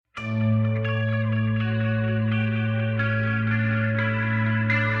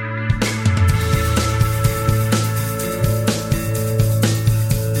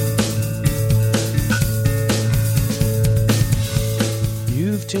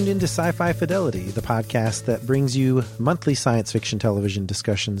tuned into Sci-Fi Fidelity, the podcast that brings you monthly science fiction television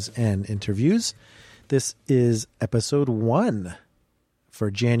discussions and interviews. This is episode 1 for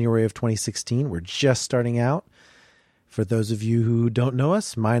January of 2016. We're just starting out. For those of you who don't know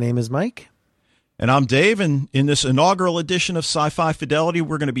us, my name is Mike. And I'm Dave, and in this inaugural edition of Sci-Fi Fidelity,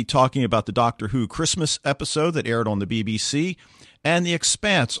 we're going to be talking about the Doctor Who Christmas episode that aired on the BBC and the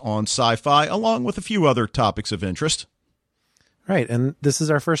Expanse on Sci-Fi, along with a few other topics of interest. Right, and this is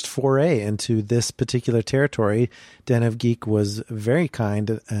our first foray into this particular territory. Den of Geek was very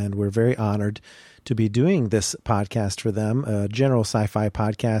kind, and we're very honored to be doing this podcast for them, a general sci-fi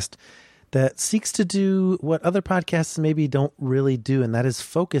podcast that seeks to do what other podcasts maybe don't really do, and that is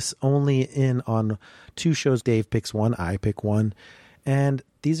focus only in on two shows. Dave picks one, I pick one, and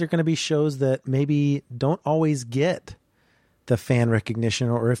these are going to be shows that maybe don't always get the fan recognition,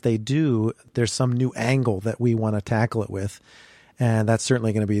 or if they do, there's some new angle that we want to tackle it with. And that's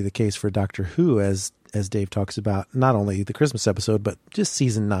certainly going to be the case for Doctor Who, as Dave talks about, not only the Christmas episode, but just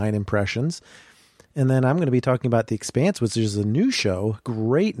season 9 impressions. And then I'm going to be talking about The Expanse, which is a new show,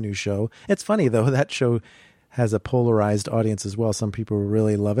 great new show. It's funny, though, that show has a polarized audience as well. Some people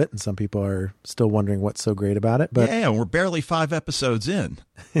really love it, and some people are still wondering what's so great about it. But yeah, we're barely 5 episodes in.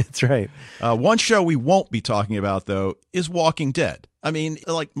 That's right. One show we won't be talking about, though, is Walking Dead. I mean,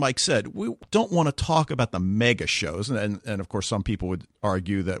 like Mike said, we don't want to talk about the mega shows. And of course, some people would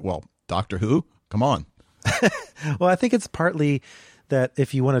argue that, well, Doctor Who? Come on. Well, I think it's partly that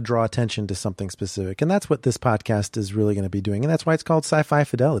if you want to draw attention to something specific, and that's what this podcast is really going to be doing. And that's why it's called Sci-Fi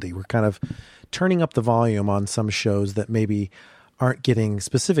Fidelity. We're kind of turning up the volume on some shows that maybe aren't getting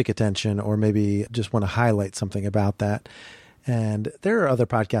specific attention, or maybe just want to highlight something about that. And there are other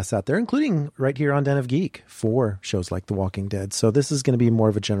podcasts out there, including right here on Den of Geek, for shows like The Walking Dead. So this is going to be more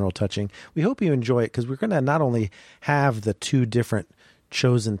of a general touching. We hope you enjoy it, because we're going to not only have the two different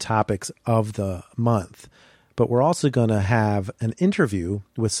chosen topics of the month, but we're also going to have an interview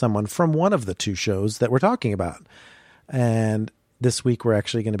with someone from one of the two shows that we're talking about. And this week, we're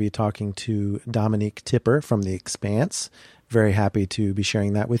actually going to be talking to Dominique Tipper from The Expanse. Very happy to be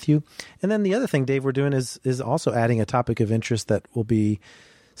sharing that with you. And then the other thing, Dave, we're doing is also adding a topic of interest that will be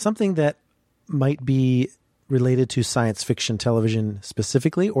something that might be related to science fiction television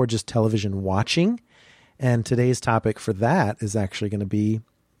specifically, or just television watching. And today's topic for that is actually going to be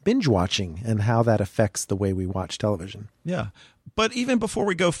binge watching and how that affects the way we watch television. Yeah. But even before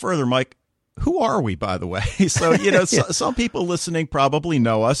we go further, Mike, who are we, by the way? So, Yeah. some people listening probably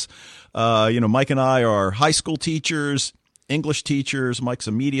know us. Mike and I are high school teachers, English teachers. Mike's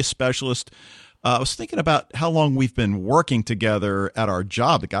a media specialist. I was thinking about how long we've been working together at our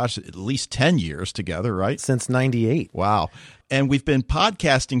job. Gosh, at least 10 years together, right? Since 98. Wow. And we've been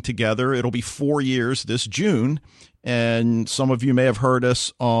podcasting together. It'll be 4 years this June. And some of you may have heard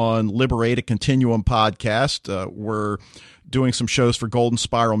us on Liberate a Continuum podcast. We're doing some shows for Golden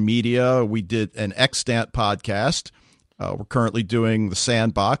Spiral Media. We did an Extant podcast. We're currently doing the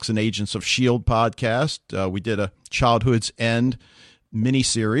Sandbox and Agents of S.H.I.E.L.D. podcast. We did a Childhood's End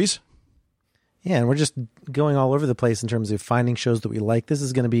miniseries. Yeah, and we're just going all over the place in terms of finding shows that we like. This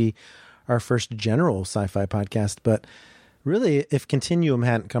is going to be our first general sci-fi podcast, but really, if Continuum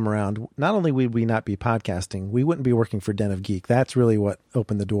hadn't come around, not only would we not be podcasting, we wouldn't be working for Den of Geek. That's really what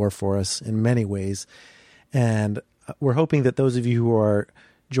opened the door for us in many ways. And we're hoping that those of you who are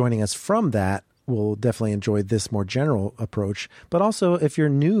joining us from that will definitely enjoy this more general approach. But also, if you're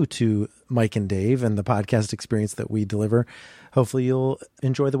new to Mike and Dave and the podcast experience that we deliver, hopefully you'll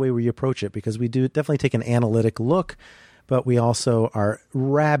enjoy the way we approach it, because we do definitely take an analytic look, but we also are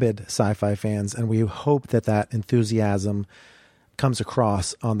rabid sci-fi fans, and we hope that that enthusiasm comes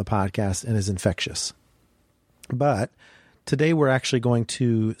across on the podcast and is infectious. But today we're actually going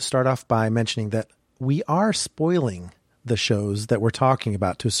to start off by mentioning that we are spoiling the shows that we're talking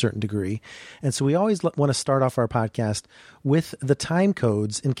about to a certain degree. And so we always want to start off our podcast with the time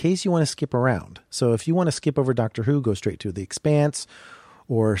codes in case you want to skip around. So if you want to skip over Doctor Who, go straight to The Expanse,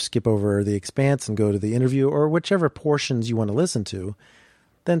 or skip over The Expanse and go to the interview, or whichever portions you want to listen to,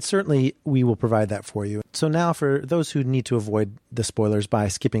 then certainly we will provide that for you. So now, for those who need to avoid the spoilers by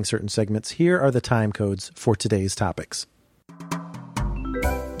skipping certain segments, here are the time codes for today's topics.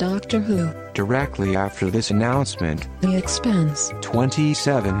 Doctor Who. Directly after this announcement, The Expanse.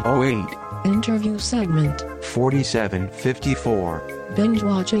 2708. Interview segment. 4754. Binge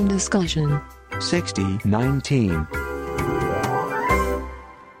watching discussion. 6019.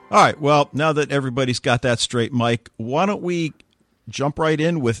 All right. Well, now that everybody's got that straight, Mike, why don't we jump right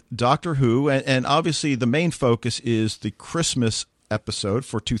in with Doctor Who? And obviously the main focus is the Christmas episode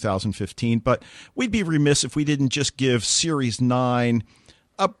for 2015, but we'd be remiss if we didn't just give Series 9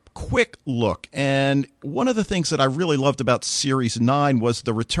 a quick look. And one of the things that I really loved about Series 9 was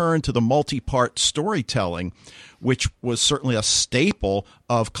the return to the multi-part storytelling, which was certainly a staple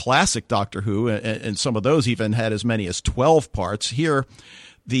of classic Doctor Who, and some of those even had as many as 12 parts. Here,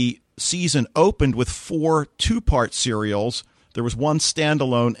 the season opened with 4 two-part serials. There was one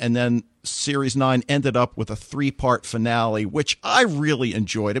standalone, and then Series 9 ended up with a 3-part finale, which I really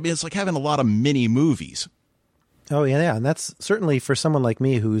enjoyed. I mean, it's like having a lot of mini movies. Oh, yeah. And that's certainly for someone like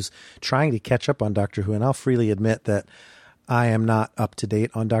me who's trying to catch up on Doctor Who. And I'll freely admit that I am not up to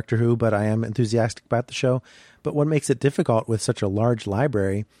date on Doctor Who, but I am enthusiastic about the show. But what makes it difficult with such a large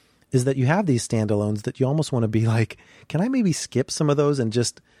library is that you have these standalones that you almost want to be like, can I maybe skip some of those and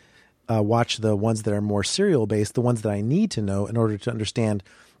just watch the ones that are more serial based, the ones that I need to know in order to understand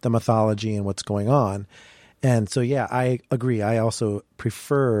the mythology and what's going on. And so, yeah, I agree. I also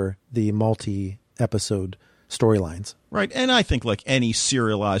prefer the multi-episode storylines. Right. And I think like any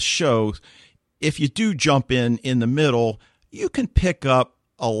serialized show, if you do jump in the middle, you can pick up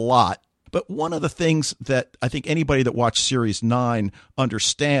a lot. But one of the things that I think anybody that watched Series 9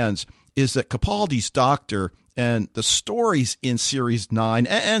 understands is that Capaldi's Doctor and the stories in Series 9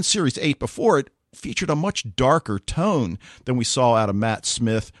 and Series 8 before it featured a much darker tone than we saw out of Matt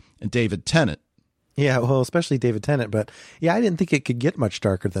Smith and David Tennant. Yeah, well, especially David Tennant. But yeah, I didn't think it could get much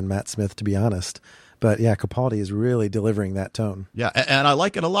darker than Matt Smith, to be honest. But yeah, Capaldi is really delivering that tone. Yeah, and I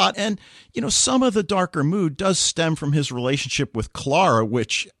like it a lot. And, you know, some of the darker mood does stem from his relationship with Clara,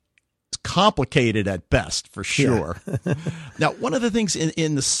 which is complicated at best, for sure. Yeah. Now, one of the things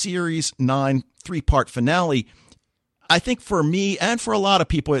in the Series 9 3-part finale, I think for me and for a lot of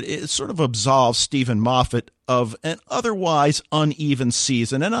people, it sort of absolves Stephen Moffat of an otherwise uneven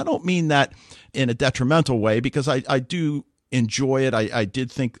season. And I don't mean that in a detrimental way, because I do enjoy it. I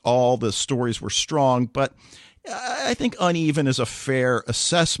did think all the stories were strong, but I think uneven is a fair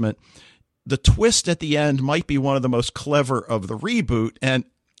assessment. The twist at the end might be one of the most clever of the reboot. And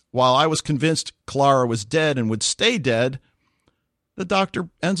while I was convinced Clara was dead and would stay dead, the Doctor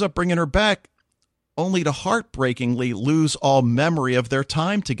ends up bringing her back only to heartbreakingly lose all memory of their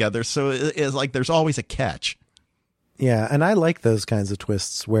time together. So it's like there's always a catch. Yeah, and I like those kinds of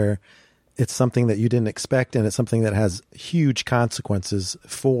twists where it's something that you didn't expect, and it's something that has huge consequences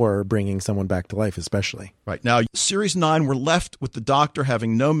for bringing someone back to life, especially. Right. Now, Series 9, we're left with the Doctor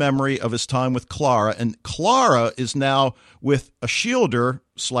having no memory of his time with Clara, and Clara is now with a shielder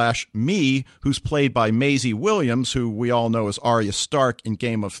 / me, who's played by Maisie Williams, who we all know as Arya Stark in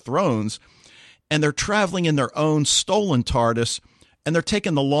Game of Thrones, and they're traveling in their own stolen TARDIS, and they're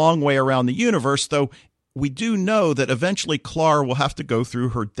taking the long way around the universe, though we do know that eventually Clara will have to go through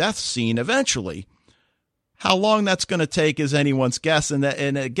her death scene eventually. How long that's going to take is anyone's guess. And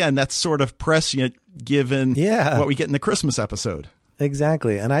again, that's sort of prescient given what we get in the Christmas episode.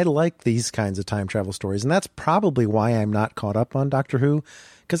 Exactly. And I like these kinds of time travel stories. And that's probably why I'm not caught up on Doctor Who,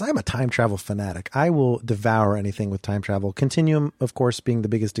 because I'm a time travel fanatic. I will devour anything with time travel. Continuum, of course, being the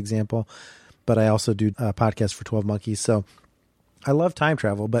biggest example. But I also do a podcast for 12 Monkeys. So I love time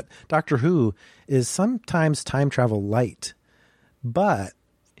travel, but Doctor Who is sometimes time travel light. But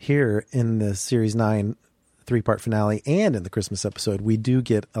here in the Series 9 3-part finale and in the Christmas episode, we do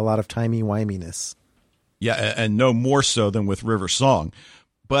get a lot of timey-wiminess. Yeah, and no more so than with River Song.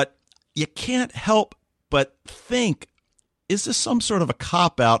 But you can't help but think, is this some sort of a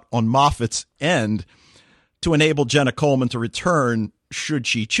cop-out on Moffat's end to enable Jenna Coleman to return should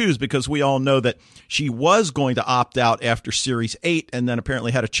she choose? Because we all know that she was going to opt out after Series 8 and then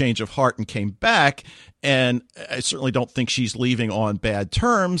apparently had a change of heart and came back. And I certainly don't think she's leaving on bad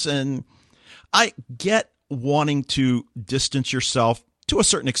terms. And I get wanting to distance yourself to a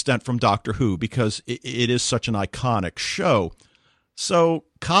certain extent from Doctor Who because it is such an iconic show. So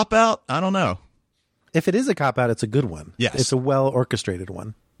cop out, I don't know. If it is a cop out, it's a good one. Yes. It's a well orchestrated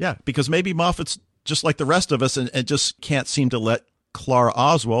one. Yeah, because maybe Moffat's just like the rest of us and just can't seem to let Clara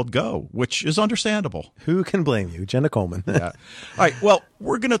Oswald go, which is understandable. Who can blame you? Jenna Coleman. Yeah. All right. Well,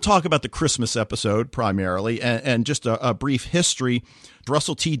 we're going to talk about the Christmas episode primarily and just a brief history.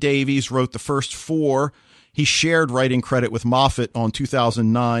 Russell T. Davies wrote the first 4. He shared writing credit with Moffat on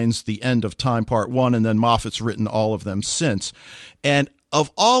 2009's The End of Time Part 1, and then Moffat's written all of them since. And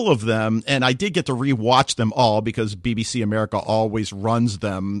of all of them, and I did get to rewatch them all because BBC America always runs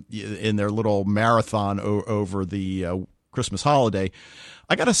them in their little marathon over the Christmas holiday.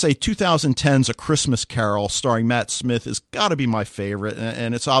 I got to say 2010's A Christmas Carol starring Matt Smith has got to be my favorite,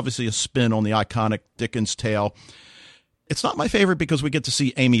 and it's obviously a spin on the iconic Dickens tale. It's not my favorite because we get to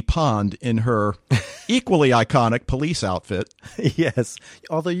see Amy Pond in her equally iconic police outfit. Yes,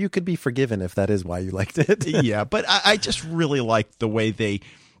 although you could be forgiven if that is why you liked it. Yeah, but I just really like the way they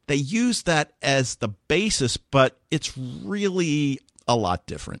they use that as the basis, but it's really a lot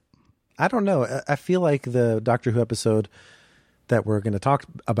different. I don't know. I feel like the Doctor Who episode that we're going to talk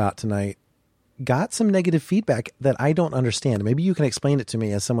about tonight got some negative feedback that I don't understand. Maybe you can explain it to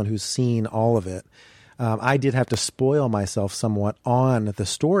me as someone who's seen all of it. I did have to spoil myself somewhat on the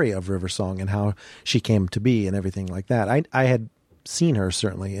story of River Song and how she came to be and everything like that. I had seen her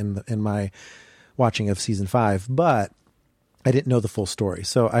certainly in my watching of season 5, but I didn't know the full story.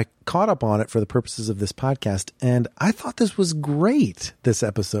 So I caught up on it for the purposes of this podcast, and I thought this was great, this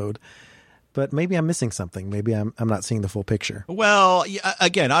episode. But maybe I'm missing something. Maybe I'm not seeing the full picture. Well,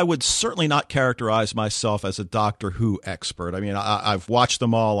 again, I would certainly not characterize myself as a Doctor Who expert. I mean, I've watched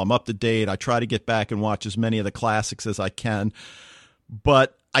them all. I'm up to date. I try to get back and watch as many of the classics as I can.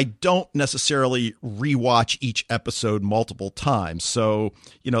 But I don't necessarily rewatch each episode multiple times. So,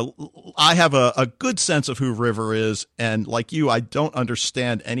 I have a good sense of who River is. And like you, I don't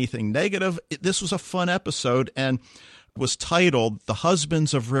understand anything negative. This was a fun episode and was titled The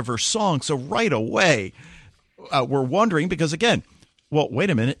Husbands of River Song. So right away, we're wondering, because again, well, wait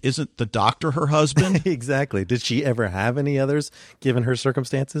a minute, isn't the Doctor her husband? Exactly. Did she ever have any others given her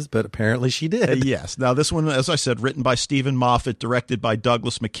circumstances? But apparently she did. Yes. Now this one, as I said, written by Stephen Moffat, directed by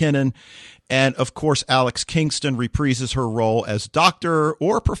Douglas McKinnon. And of course, Alex Kingston reprises her role as Doctor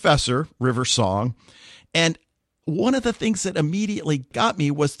or Professor River Song. And one of the things that immediately got me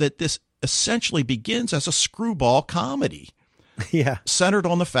was that this essentially begins as a screwball comedy. Yeah. Centered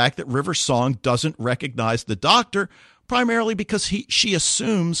on the fact that River Song doesn't recognize the Doctor, primarily because she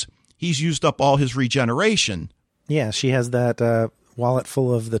assumes he's used up all his regeneration. Yeah, she has that wallet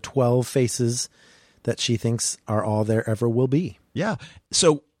full of the 12 faces that she thinks are all there ever will be. Yeah.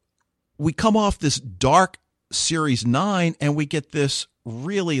 So we come off this dark series 9 and we get this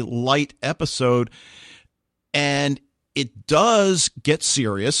really light episode, and it does get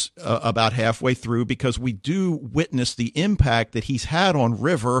serious about halfway through, because we do witness the impact that he's had on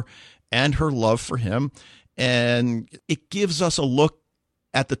River and her love for him. And it gives us a look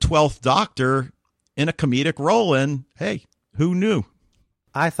at the 12th Doctor in a comedic role. And hey, who knew?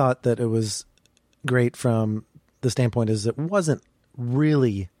 I thought that it was great from the standpoint is it wasn't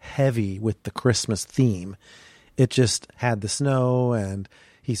really heavy with the Christmas theme. It just had the snow, and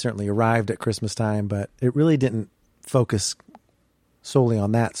he certainly arrived at Christmas time, but it really didn't focus solely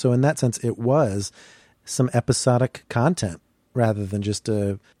on that. So in that sense, it was some episodic content rather than just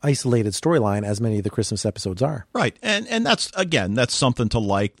a isolated storyline, as many of the Christmas episodes are. Right. And that's, again, that's something to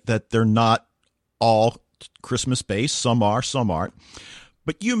like, that they're not all Christmas based. Some are, some aren't.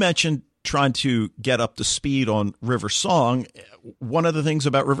 But you mentioned trying to get up to speed on River Song. One of the things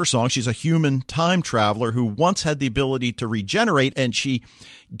about River Song, she's a human time traveler who once had the ability to regenerate, and she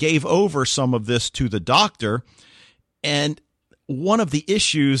gave over some of this to the Doctor. And one of the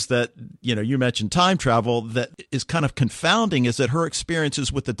issues that, you mentioned time travel, that is kind of confounding is that her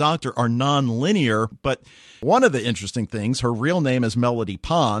experiences with the Doctor are non-linear. But one of the interesting things, her real name is Melody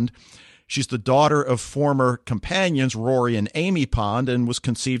Pond. She's the daughter of former companions Rory and Amy Pond, and was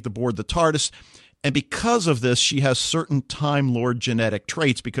conceived aboard the TARDIS. And because of this, she has certain Time Lord genetic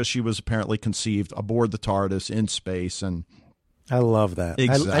traits, because she was apparently conceived aboard the TARDIS in space. And I love that.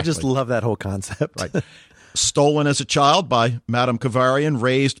 Exactly. I just love that whole concept. Right. Stolen as a child by Madame Kavarian,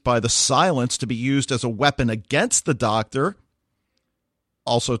 raised by the Silence to be used as a weapon against the Doctor.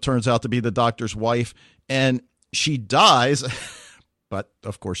 Also turns out to be the Doctor's wife, and she dies, but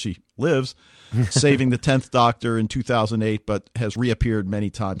of course she lives, saving the 10th Doctor in 2008, but has reappeared many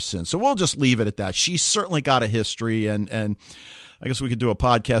times since. So we'll just leave it at that. She's certainly got a history, and I guess we could do a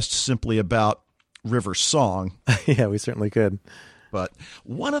podcast simply about River Song. Yeah, we certainly could. But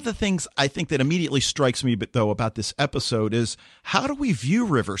one of the things I think that immediately strikes me, though, about this episode is, how do we view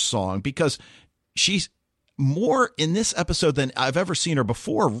River Song? Because she's more in this episode than I've ever seen her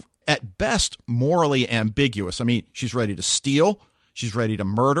before, at best morally ambiguous. I mean, she's ready to steal. She's ready to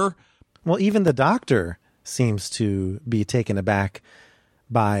murder. Well, even the Doctor seems to be taken aback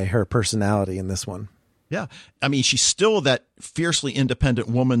by her personality in this one. Yeah. I mean, she's still that fiercely independent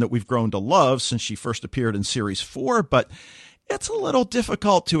woman that we've grown to love since she first appeared in series 4, but it's a little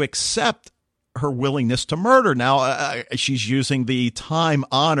difficult to accept her willingness to murder. Now, she's using the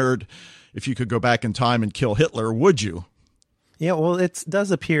time-honored, if you could go back in time and kill Hitler, would you? Yeah, well, it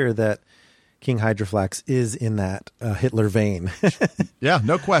does appear that King Hydroflax is in that Hitler vein. Yeah,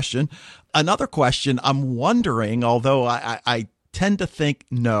 no question. Another question, I'm wondering, although I tend to think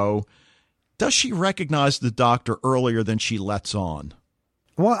no, does she recognize the Doctor earlier than she lets on?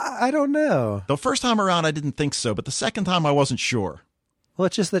 Well, I don't know. The first time around, I didn't think so, but the second time I wasn't sure. Well,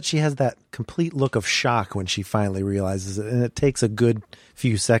 it's just that she has that complete look of shock when she finally realizes it, and it takes a good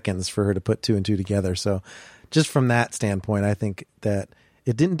few seconds for her to put two and two together. So just from that standpoint, I think that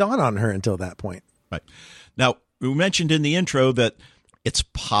it didn't dawn on her until that point. Right. Now, we mentioned in the intro that it's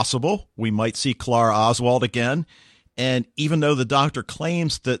possible we might see Clara Oswald again. And even though the doctor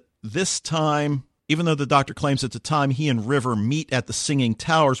claims that the time he and River meet at the Singing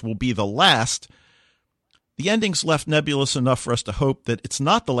Towers will be the last, the ending's left nebulous enough for us to hope that it's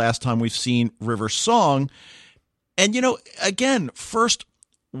not the last time we've seen River's song. And, again, first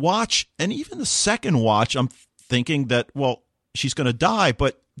watch and even the second watch, I'm thinking that, well, she's going to die,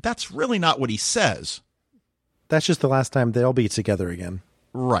 but that's really not what he says. That's just the last time they'll be together again.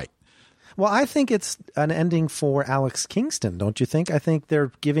 Right. Well, I think it's an ending for Alex Kingston, don't you think? I think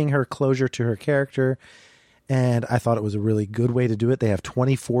they're giving her closure to her character, and I thought it was a really good way to do it. They have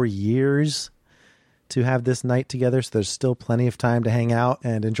 24 years to have this night together, so there's still plenty of time to hang out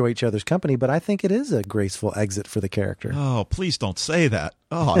and enjoy each other's company, but I think it is a graceful exit for the character. Oh, please don't say that.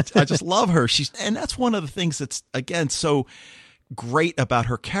 Oh, I just love her. And that's one of the things that's, again, so great about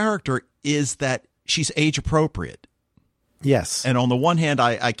her character is that she's age appropriate. Yes. And on the one hand,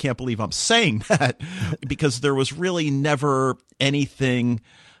 I can't believe I'm saying that because there was really never anything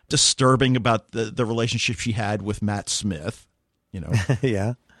disturbing about the relationship she had with Matt Smith,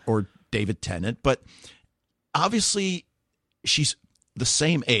 Yeah. or David Tennant. But obviously, she's the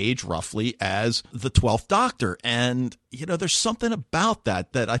same age, roughly, as the 12th Doctor. And, there's something about that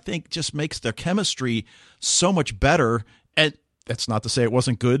I think just makes their chemistry so much better. And that's not to say it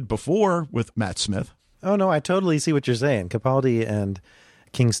wasn't good before with Matt Smith. Oh, no, I totally see what you're saying. Capaldi and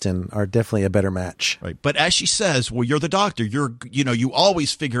Kingston are definitely a better match. Right. But as she says, well, you're the doctor. You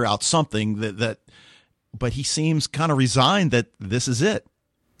always figure out something but he seems kind of resigned that this is it.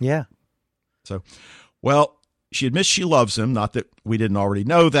 Yeah. So, well, she admits she loves him. Not that we didn't already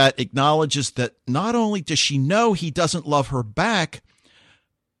know that. Acknowledges that not only does she know he doesn't love her back,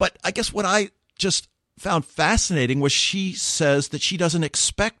 but I guess what I just found fascinating was she says that she doesn't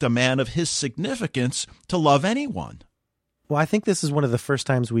expect a man of his significance to love anyone. Well, I think this is one of the first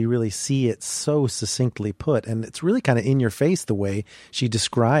times we really see it so succinctly put, and it's really kind of in your face the way she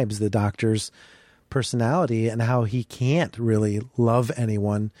describes the doctor's personality and how he can't really love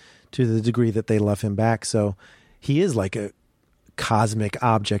anyone to the degree that they love him back. So he is like a cosmic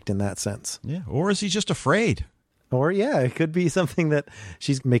object in that sense. Yeah. Or is he just afraid? Or, yeah, it could be something that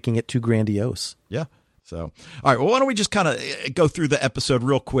she's making it too grandiose. Yeah. So, all right, well, why don't we just kind of go through the episode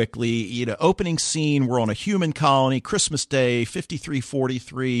real quickly. Opening scene, we're on a human colony, Christmas Day,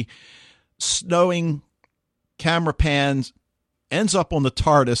 5343, snowing, camera pans, ends up on the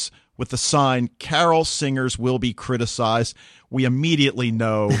TARDIS with the sign, "Carol singers will be criticized." We immediately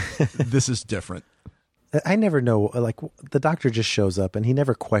know this is different. I never know, like, the doctor just shows up, and he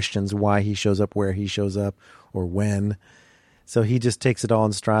never questions why he shows up, where he shows up, or when. So he just takes it all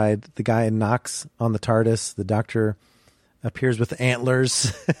in stride. The guy knocks on the TARDIS. The doctor appears with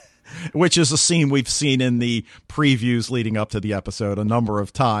antlers. Which is a scene we've seen in the previews leading up to the episode a number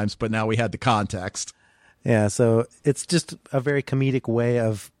of times, but now we had the context. Yeah, so it's just a very comedic way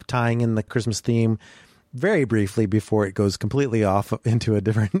of tying in the Christmas theme very briefly before it goes completely off into a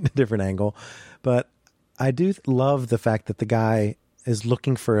different angle. But I do love the fact that the guy is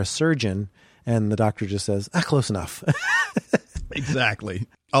looking for a surgeon, and the doctor just says, close enough. Exactly.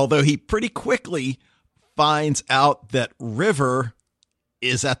 Although he pretty quickly finds out that River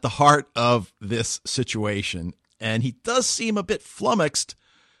is at the heart of this situation. And he does seem a bit flummoxed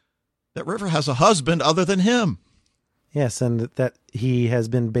that River has a husband other than him. Yes, and that he has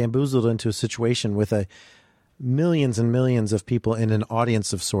been bamboozled into a situation with millions and millions of people in an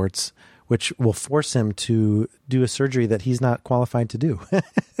audience of sorts, which will force him to do a surgery that he's not qualified to do.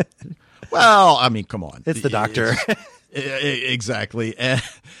 Well, I mean, come on. It's the doctor. Exactly. I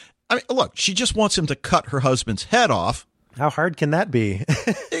mean, look, she just wants him to cut her husband's head off. How hard can that be?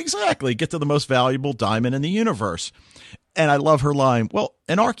 Exactly. Get to the most valuable diamond in the universe. And I love her line, well,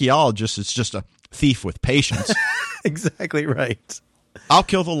 an archaeologist is just a thief with patience. Exactly right. I'll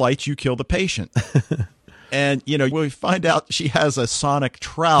kill the lights, you kill the patient. And, we find out she has a sonic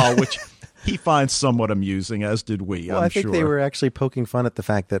trowel, which he finds somewhat amusing, as did we, well, I'm I think sure. they were actually poking fun at the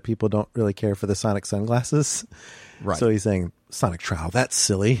fact that people don't really care for the sonic sunglasses. Right. So he's saying, sonic trowel, that's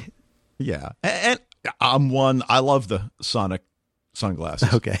silly. Yeah. And I love the sonic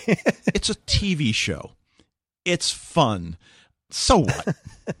sunglasses. Okay. It's a TV show. It's fun. So what?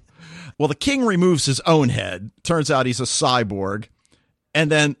 Well, the king removes his own head. Turns out he's a cyborg.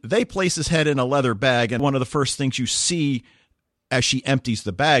 And then they place his head in a leather bag. And one of the first things you see as she empties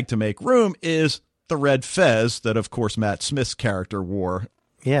the bag to make room is the red fez that, of course, Matt Smith's character wore.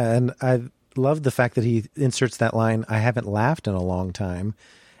 Yeah, and I love the fact that he inserts that line, "I haven't laughed in a long time,"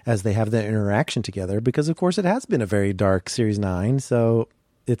 as they have the interaction together, because, of course, it has been a very dark Series 9, so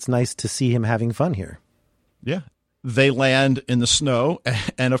it's nice to see him having fun here. Yeah. They land in the snow,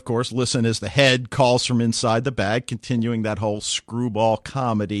 and, of course, listen as the head calls from inside the bag, continuing that whole screwball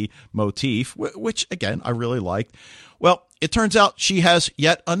comedy motif, which, again, I really liked. Well, it turns out she has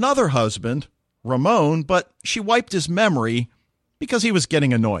yet another husband, Ramon, but she wiped his memory because he was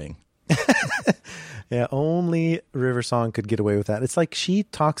getting annoying. Yeah, only River Song could get away with that. It's like she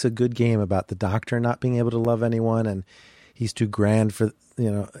talks a good game about the Doctor not being able to love anyone, and he's too grand for,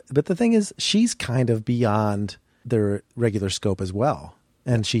 But the thing is, she's kind of beyond their regular scope as well,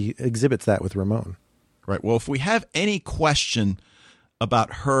 and she exhibits that with Ramon. Right. Well, if we have any question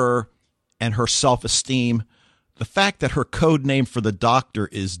about her and her self-esteem, the fact that her code name for the Doctor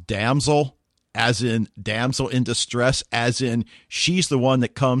is Damsel, as in damsel in distress, as in she's the one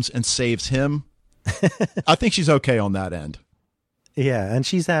that comes and saves him, I think she's okay on that end. Yeah, and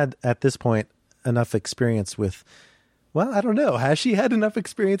she's had, at this point, enough experience with, well, I don't know. Has she had enough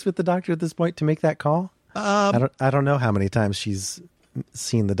experience with the Doctor at this point to make that call? I don't know how many times she's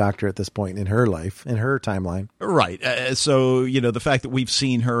seen the Doctor at this point in her life, in her timeline. Right. So, the fact that we've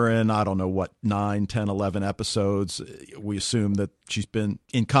seen her in, 9, 10, 11 episodes, we assume that she's been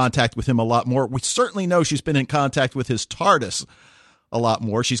in contact with him a lot more. We certainly know she's been in contact with his TARDIS a lot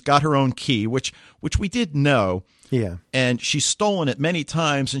more. She's got her own key, which we did know. Yeah. And she's stolen it many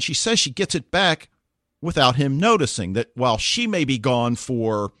times, and she says she gets it back without him noticing, that while she may be gone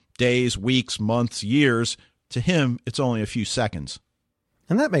for days, weeks, months, years, to him, it's only a few seconds.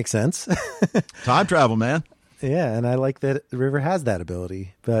 And that makes sense. Time travel, man. Yeah, and I like that River has that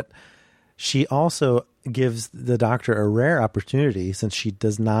ability. But she also gives the Doctor a rare opportunity, since she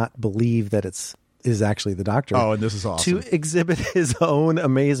does not believe that is actually the Doctor. Oh, and this is awesome. To exhibit his own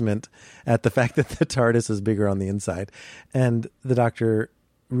amazement at the fact that the TARDIS is bigger on the inside. And the Doctor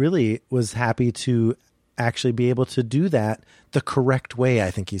really was happy to actually be able to do that the correct way,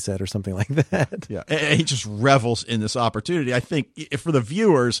 I think he said, or something like that. Yeah, and he just revels in this opportunity. I think for the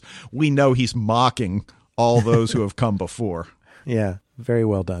viewers, we know he's mocking all those who have come before. Yeah, very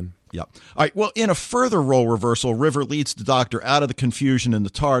well done. Yeah. All right. Well, in a further role reversal, River leads the Doctor out of the confusion in the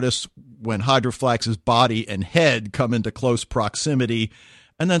TARDIS when Hydroflax's body and head come into close proximity.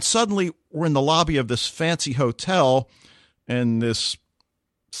 And then suddenly we're in the lobby of this fancy hotel, and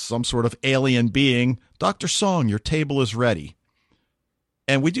some sort of alien being, Dr. Song, your table is ready.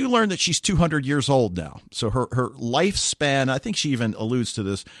 And we do learn that she's 200 years old now. So her lifespan, I think she even alludes to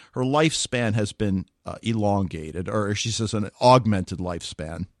this, her lifespan has been elongated, or she says an augmented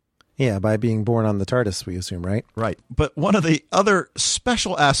lifespan. Yeah, by being born on the TARDIS, we assume, right? Right. But one of the other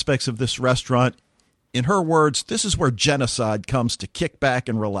special aspects of this restaurant, in her words, this is where genocide comes to kick back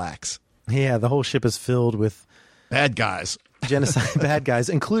and relax. Yeah, the whole ship is filled with bad guys. Genocide bad guys,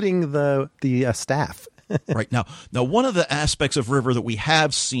 including the staff. Right. Now, one of the aspects of River that we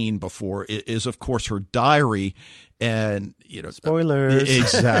have seen before is, of course, her diary. And, spoilers.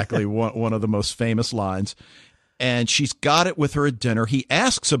 Exactly. One of the most famous lines. And she's got it with her at dinner. He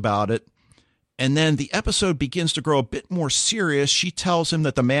asks about it. And then the episode begins to grow a bit more serious. She tells him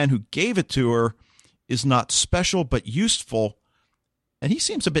that the man who gave it to her is not special, but useful. And he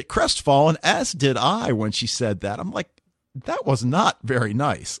seems a bit crestfallen, as did I when she said that. I'm like, that was not very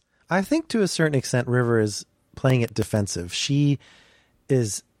nice. I think to a certain extent, River is playing it defensive. She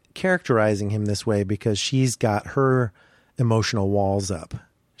is characterizing him this way because she's got her emotional walls up.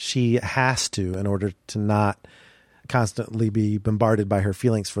 She has to, in order to not constantly be bombarded by her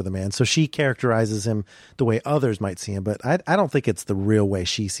feelings for the man. So she characterizes him the way others might see him, but I don't think it's the real way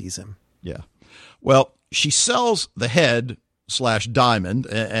she sees him. Yeah. Well, she sells the head / diamond,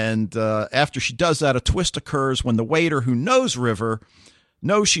 and after she does that, a twist occurs when the waiter, who knows River,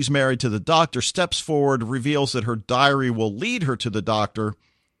 knows she's married to the Doctor, steps forward, reveals that her diary will lead her to the Doctor,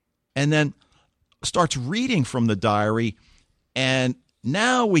 and then starts reading from the diary. And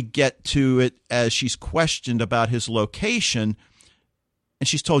now we get to it as she's questioned about his location, and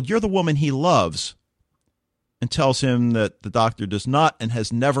she's told, "You're the woman he loves," and tells him that the Doctor does not and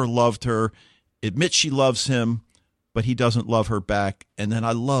has never loved her, admits she loves him, but he doesn't love her back. And then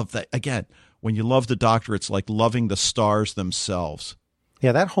I love that, again, when you love the Doctor, it's like loving the stars themselves.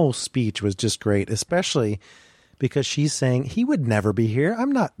 Yeah, that whole speech was just great, especially because she's saying he would never be here.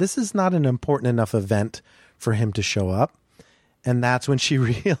 This is not an important enough event for him to show up. And that's when she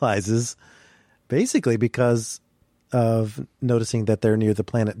realizes, basically because of noticing that they're near the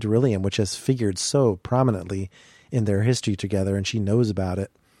planet Beryllium, which has figured so prominently in their history together, and she knows about it.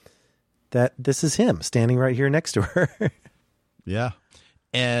 that this is him standing right here next to her. Yeah.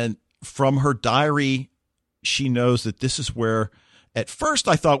 And from her diary, she knows that this is where, at first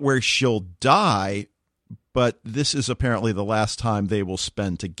I thought where she'll die, but this is apparently the last time they will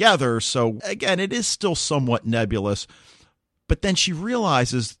spend together. So again, it is still somewhat nebulous. But then she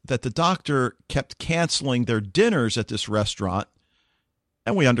realizes that the doctor kept canceling their dinners at this restaurant.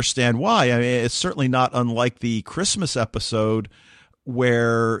 And we understand why. I mean, it's certainly not unlike the Christmas episode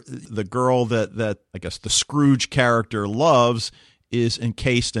where the girl that I guess the Scrooge character loves is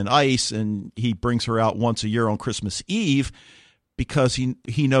encased in ice, and he brings her out once a year on Christmas Eve because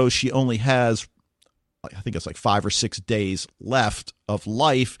he knows she only has, I think it's like 5 or 6 days left of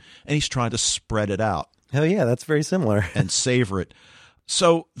life, and he's trying to spread it out. Hell yeah, that's very similar. And savor it.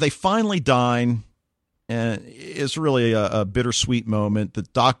 So they finally dine, and it's really a bittersweet moment. The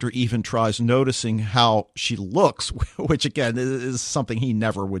doctor even tries noticing how she looks, which again is something he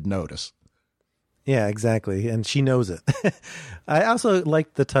never would notice. Yeah, exactly. And she knows it. I also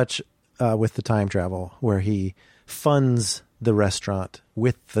like the touch with the time travel where he funds the restaurant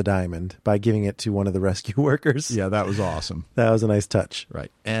with the diamond by giving it to one of the rescue workers. Yeah, that was awesome. That was a nice touch.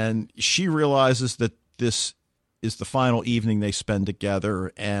 Right. And she realizes that this is the final evening they spend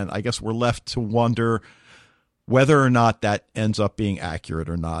together. And I guess we're left to wonder whether or not that ends up being accurate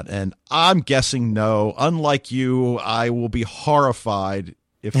or not. And I'm guessing no. Unlike you, I will be horrified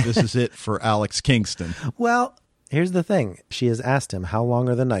if this is it for Alex Kingston. Well, here's the thing. She has asked him, how long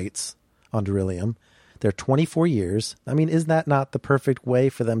are the nights on Beryllium? They're 24 years. I mean, is that not the perfect way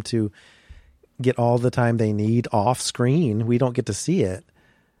for them to get all the time they need off screen? We don't get to see it.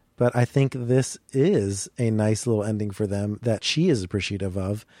 But I think this is a nice little ending for them that she is appreciative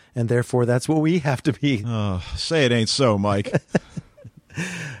of. And therefore, that's what we have to be. Oh, say it ain't so, Mike.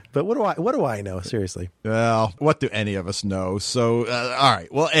 But what do I know? Seriously. Well, what do any of us know? So, all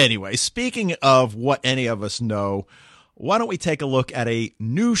right. Well, anyway, speaking of what any of us know, why don't we take a look at a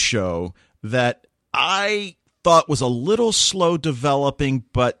new show that I thought was a little slow developing,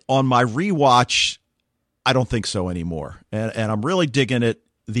 but on my rewatch, I don't think so anymore. And I'm really digging it,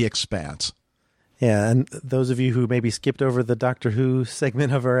 The Expanse. Yeah, and those of you who maybe skipped over the Doctor Who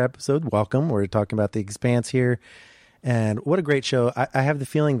segment of our episode, welcome. We're talking about The Expanse here. And what a great show. I have the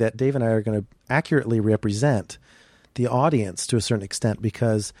feeling that Dave and I are going to accurately represent the audience to a certain extent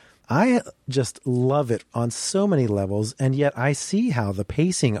because I just love it on so many levels. And yet I see how the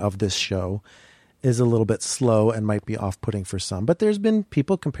pacing of this show is a little bit slow and might be off-putting for some. But there's been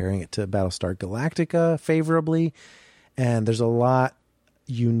people comparing it to Battlestar Galactica favorably. And there's a lot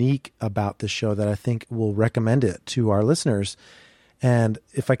unique about this show that I think will recommend it to our listeners. And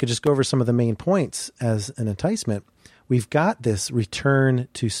if I could just go over some of the main points as an enticement, we've got this return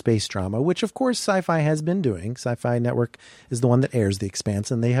to space drama, which of course Sci-Fi has been doing. Sci-Fi Network is the one that airs The Expanse,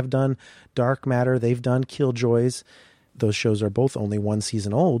 and they have done Dark Matter. They've done Killjoys. Those shows are both only 1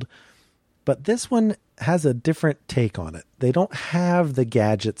 season old. But this one has a different take on it. They don't have the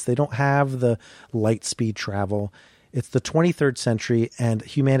gadgets. They don't have the light speed travel. It's the 23rd century, and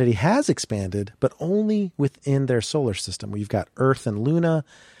humanity has expanded, but only within their solar system. We've got Earth and Luna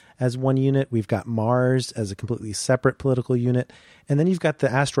as one unit. We've got Mars as a completely separate political unit. And then you've got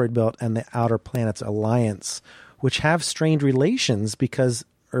the asteroid belt and the Outer Planets Alliance, which have strained relations because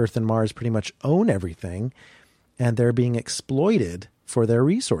Earth and Mars pretty much own everything, and they're being exploited for their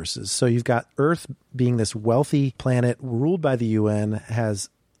resources. So you've got Earth being this wealthy planet ruled by the UN, has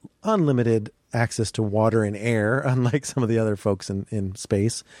unlimited access to water and air, unlike some of the other folks in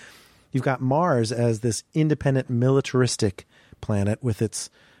space. You've got Mars as this independent militaristic planet with its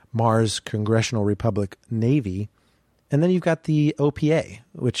Mars Congressional Republic Navy. And then you've got the OPA,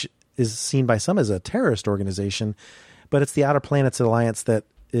 which is seen by some as a terrorist organization, but it's the Outer Planets Alliance that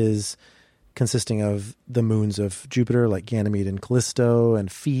is consisting of the moons of Jupiter, like Ganymede and Callisto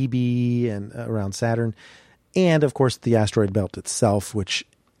and Phoebe and around Saturn. And of course, the asteroid belt itself, which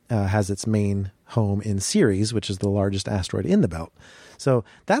has its main home in Ceres, which is the largest asteroid in the belt. So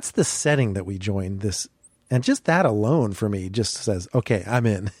that's the setting that we joined this. And just that alone for me just says, okay, I'm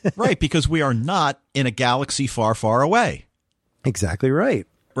in. Right, because we are not in a galaxy far, far away. Exactly right.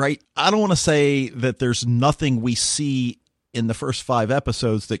 Right. I don't want to say that there's nothing we see in the first 5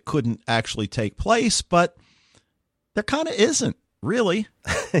 episodes that couldn't actually take place, but there kind of isn't, really.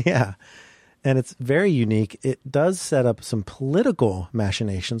 Yeah. And it's very unique. It does set up some political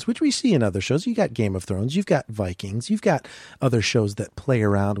machinations, which we see in other shows. You got Game of Thrones, you've got Vikings, you've got other shows that play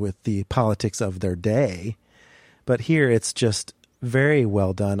around with the politics of their day. But here it's just very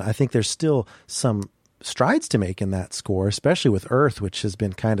well done. I think there's still some strides to make in that score, especially with Earth, which has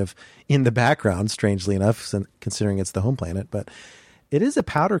been kind of in the background, strangely enough, considering it's the home planet. But it is a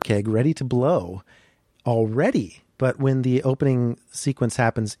powder keg ready to blow already. But when the opening sequence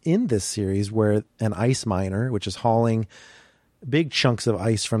happens in this series where an ice miner, which is hauling big chunks of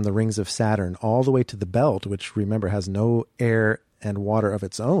ice from the rings of Saturn all the way to the belt, which remember has no air and water of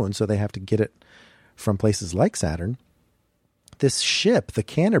its own, so they have to get it from places like Saturn. This ship, the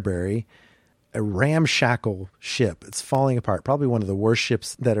Canterbury, a ramshackle ship, it's falling apart, probably one of the worst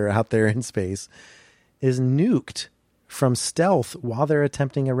ships that are out there in space, is nuked from stealth while they're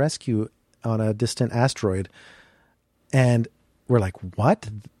attempting a rescue on a distant asteroid. And we're like, what?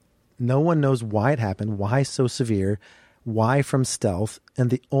 No one knows why it happened, why so severe, why from stealth, and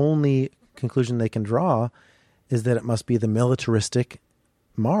the only conclusion they can draw is that it must be the militaristic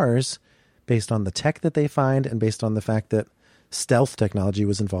Mars based on the tech that they find and based on the fact that stealth technology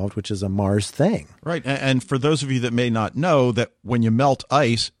was involved, which is a Mars thing. Right. And for those of you that may not know, that when you melt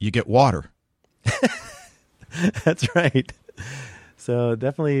ice, you get water. That's right. So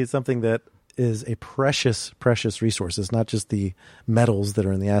definitely something that is a precious, precious resource. It's not just the metals that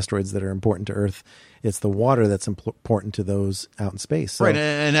are in the asteroids that are important to Earth. It's the water that's important to those out in space. So, right.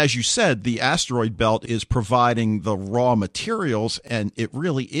 And as you said, the asteroid belt is providing the raw materials, and it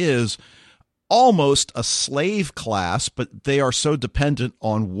really is almost a slave class, but they are so dependent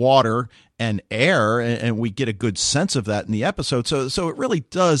on water and air, and we get a good sense of that in the episode. So it really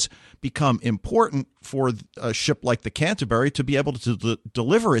does become important for a ship like the Canterbury to be able to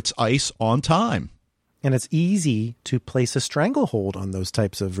deliver its ice on time. And it's easy to place a stranglehold on those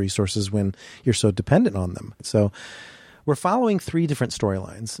types of resources when you're so dependent on them. So we're following 3 different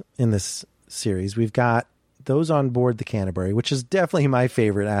storylines in this series. We've got those on board the Canterbury, which is definitely my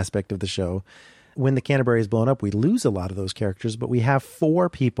favorite aspect of the show. When the Canterbury is blown up, we lose a lot of those characters, but we have 4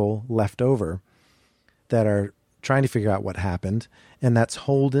 people left over that are trying to figure out what happened. And that's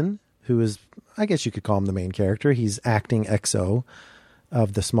Holden, who is, I guess you could call him the main character. He's acting XO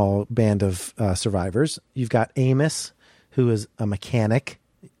of the small band of survivors. You've got Amos, who is a mechanic.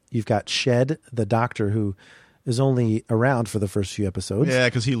 You've got Shed, the doctor, who is only around for the first few episodes. Yeah,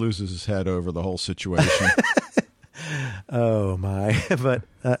 because he loses his head over the whole situation. Oh, my. But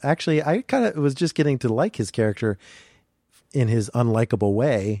actually, I kind of was just getting to like his character in his unlikable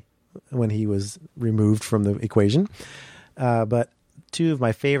way when he was removed from the equation. But 2 of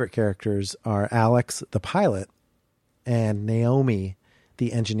my favorite characters are Alex, the pilot, and Naomi,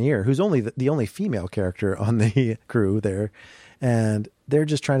 the engineer, who's only the only female character on the crew there. And they're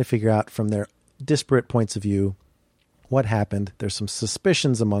just trying to figure out from their disparate points of view what happened. There's some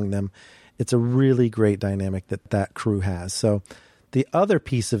suspicions among them. It's a really great dynamic that crew has. So the other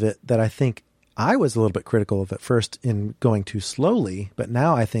piece of it that I think I was a little bit critical of at first in going too slowly, but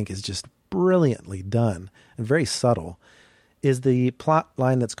now I think is just brilliantly done and very subtle, is the plot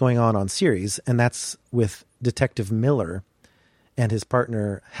line that's going on Ceres, and that's with Detective Miller and his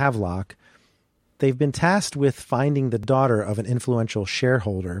partner Havelock. They've been tasked with finding the daughter of an influential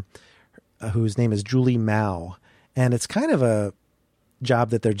shareholder whose name is Julie Mao. And it's kind of a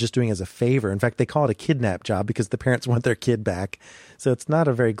job that they're just doing as a favor. In fact, they call it a kidnap job because the parents want their kid back. So it's not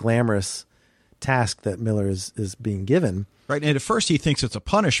a very glamorous task that Miller is being given. Right. And at first he thinks it's a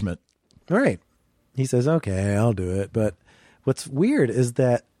punishment. Right. He says, okay, I'll do it. But what's weird is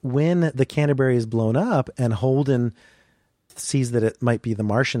that when the Canterbury is blown up and Holden sees that it might be the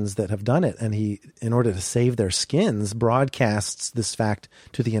Martians that have done it, and he, in order to save their skins, broadcasts this fact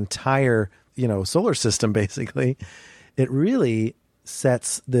to the entire, solar system, basically, it really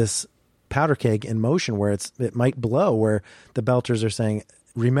sets this powder keg in motion where it might blow, where the Belters are saying,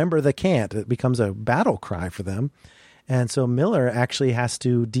 remember the can't. It becomes a battle cry for them. And so Miller actually has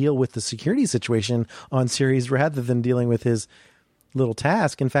to deal with the security situation on Ceres rather than dealing with his little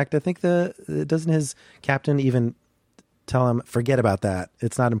task. In fact, I think doesn't his captain even tell him, forget about that.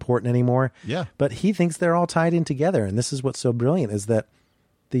 It's not important anymore. Yeah. But he thinks they're all tied in together. And this is what's so brilliant, is that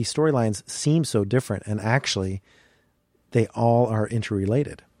the storylines seem so different, and actually they all are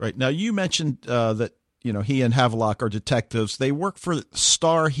interrelated. Right. Now, you mentioned that, he and Havelock are detectives. They work for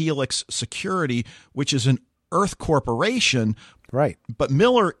Star Helix Security, which is an Earth corporation. Right. But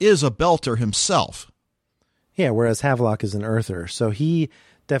Miller is a Belter himself. Yeah, whereas Havelock is an Earther. So he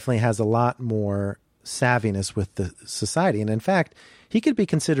definitely has a lot more savviness with the society. And in fact, he could be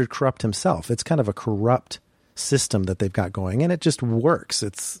considered corrupt himself. It's kind of a corrupt system that they've got going, and it just works.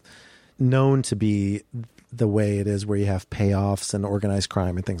 It's known to be the way it is, where you have payoffs and organized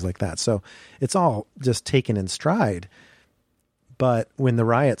crime and things like that. So it's all just taken in stride. But when the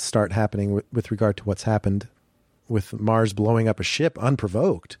riots start happening with regard to what's happened with Mars blowing up a ship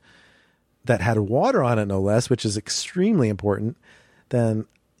unprovoked that had water on it, no less, which is extremely important, then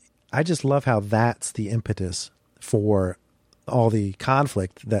I just love how that's the impetus for all the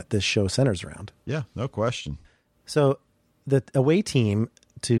conflict that this show centers around. Yeah, no question. So the away team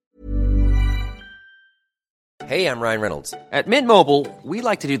to... Hey, I'm Ryan Reynolds. At Mint Mobile, we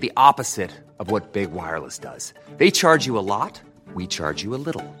like to do the opposite of what Big Wireless does. They charge you a lot. We charge you a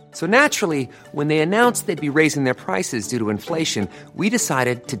little. So naturally, when they announced they'd be raising their prices due to inflation, we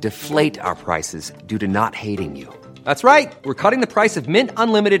decided to deflate our prices due to not hating you. That's right. We're cutting the price of Mint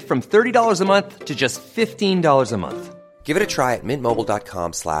Unlimited from $30 a month to just $15 a month. Give it a try at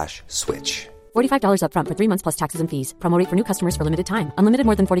mintmobile.com/switch. $45 up front for 3 months plus taxes and fees. Promo rate for new customers for limited time. Unlimited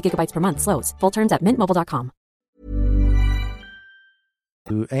more than 40 gigabytes per month. Slows full terms at mintmobile.com.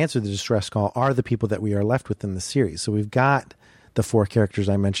 Who answer the distress call are the people that we are left with in the series. So we've got the 4 characters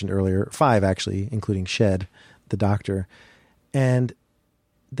I mentioned earlier, 5 actually, including Shed, the doctor. And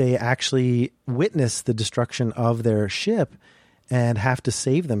they actually witness the destruction of their ship and have to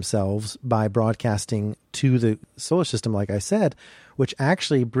save themselves by broadcasting to the solar system, like I said, which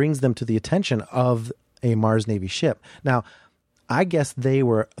actually brings them to the attention of a Mars Navy ship. Now, I guess they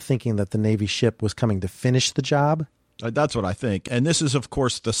were thinking that the Navy ship was coming to finish the job. That's what I think. And this is, of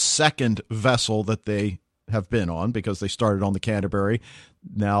course, the second vessel that they have been on, because they started on the Canterbury.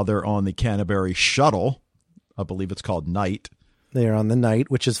 Now they're on the Canterbury shuttle. I believe it's called Night. They are on the Night,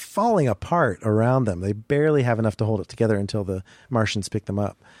 which is falling apart around them. They barely have enough to hold it together until the Martians pick them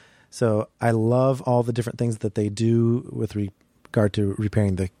up. So I love all the different things that they do with regard to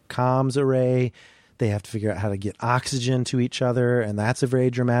repairing the comms array. They have to figure out how to get oxygen to each other, and that's a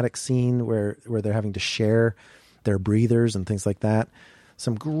very dramatic scene where they're having to share their breathers and things like that.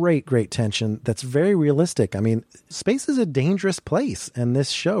 Some great tension that's very realistic. I mean, space is a dangerous place, and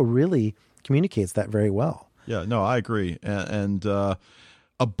this show really communicates that very well. Yeah, no, I agree. And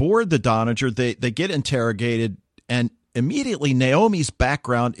aboard the Donager, they get interrogated, and immediately Naomi's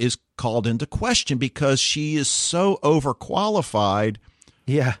background is called into question because she is so overqualified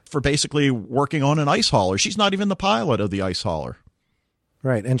for basically working on an ice hauler. She's not even the pilot of the ice hauler.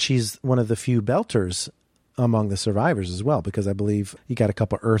 Right, and she's one of the few Belters among the survivors as well, because I believe you got a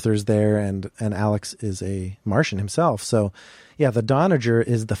couple Earthers there, and Alex is a Martian himself. So, yeah, the Donager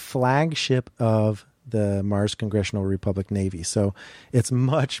is the flagship of the Mars Congressional Republic Navy. So it's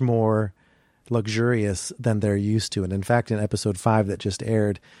much more luxurious than they're used to. And in fact, in episode 5 that just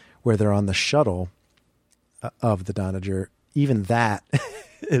aired, where they're on the shuttle of the Donager, even that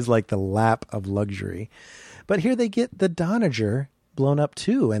is like the lap of luxury. But here they get the Donager blown up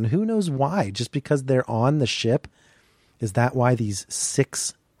too, and who knows why? Just because they're on the ship? Is that why these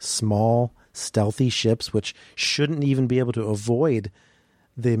 6 small stealthy ships, which shouldn't even be able to avoid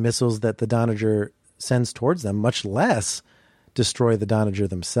the missiles that the Donager sends towards them, much less destroy the Donager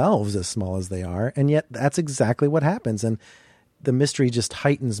themselves, as small as they are, and yet that's exactly what happens, and the mystery just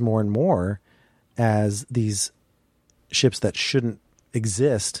heightens more and more as these ships that shouldn't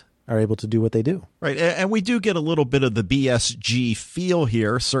exist are able to do what they do. Right. And we do get a little bit of the BSG feel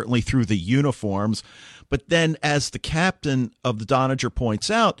here, certainly through the uniforms. But then, as the captain of the Donager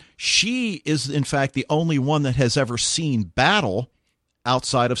points out, she is, in fact, the only one that has ever seen battle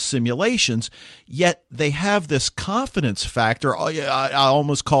outside of simulations. Yet they have this confidence factor. I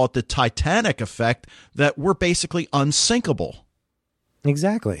almost call it the Titanic effect, that we're basically unsinkable.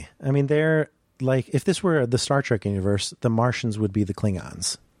 Exactly. I mean, they're like, if this were the Star Trek universe, the Martians would be the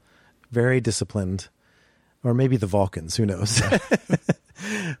Klingons. Very disciplined, or maybe the Vulcans, who knows?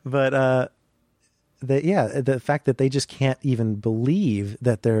 But the fact that they just can't even believe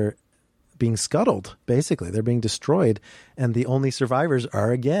that they're being scuttled, basically. They're being destroyed, and the only survivors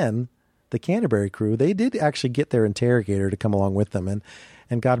are, again, the Canterbury crew. They did actually get their interrogator to come along with them,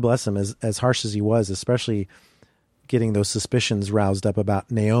 and God bless him, as harsh as he was, especially getting those suspicions roused up about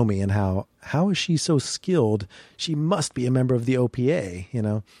Naomi and how is she so skilled? She must be a member of the OPA, you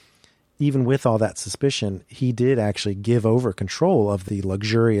know. Even with all that suspicion, he did actually give over control of the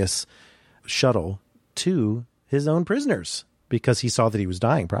luxurious shuttle to his own prisoners because he saw that he was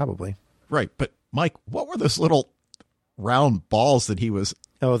dying, probably. Right. But, Mike, what were those little round balls that he was...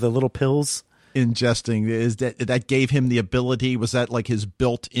 Oh, the little pills? Ingesting. Is that gave him the ability? Was that like his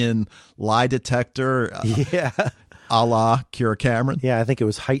built-in lie detector? Yeah. A la Kira Cameron? Yeah, I think it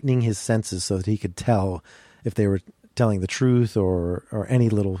was heightening his senses so that he could tell if they were telling the truth or any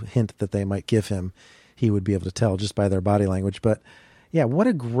little hint that they might give him. He would be able to tell just by their body language. But yeah, what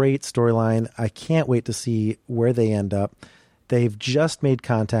a great storyline. I can't wait to see where they end up. They've just made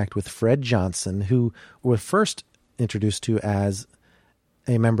contact with Fred Johnson, who was first introduced to as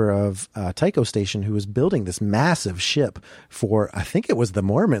a member of Tycho Station, who was building this massive ship for, I think it was the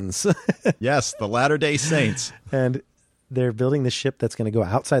Mormons. Yes, the Latter-day Saints. And they're building the ship that's going to go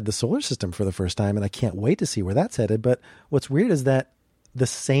outside the solar system for the first time, and I can't wait to see where that's headed. But what's weird is that the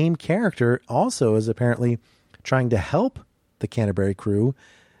same character also is apparently trying to help the Canterbury crew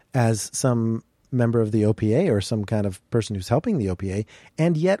as some member of the OPA or some kind of person who's helping the OPA.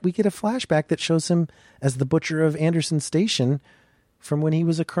 And yet we get a flashback that shows him as the butcher of Anderson Station from when he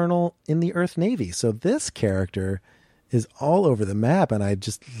was a colonel in the Earth Navy. So this character is all over the map, and I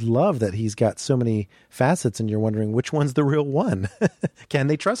just love that he's got so many facets, and you're wondering which one's the real one. Can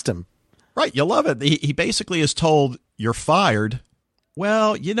they trust him? Right, you love it. He basically is told, you're fired.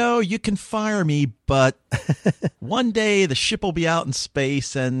 Well, you can fire me, but one day the ship will be out in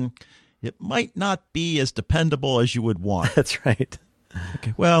space, and it might not be as dependable as you would want. That's right.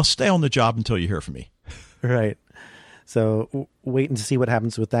 Okay, well, stay on the job until you hear from me. Right. So waiting to see what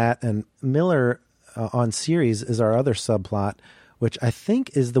happens with that. And Miller on series is our other subplot, which I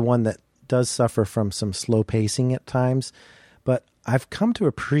think is the one that does suffer from some slow pacing at times. But I've come to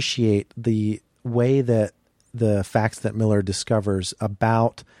appreciate the way that the facts that Miller discovers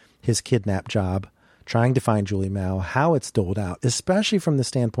about his kidnap job, trying to find Julie Mao, how it's doled out, especially from the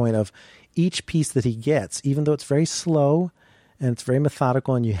standpoint of each piece that he gets, even though it's very slow and it's very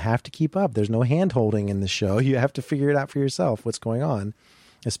methodical and you have to keep up. There's no hand holding in the show. You have to figure it out for yourself, what's going on,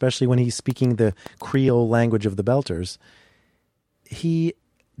 especially when he's speaking the Creole language of the Belters. He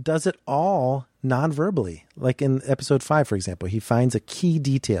does it all non-verbally. Like in episode 5, for example, he finds a key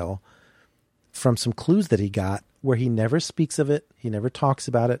detail from some clues that he got where he never speaks of it. He never talks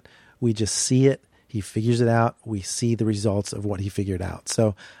about it. We just see it. He figures it out. We see the results of what he figured out.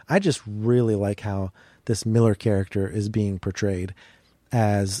 So I just really like how this Miller character is being portrayed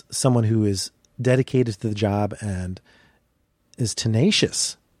as someone who is dedicated to the job and is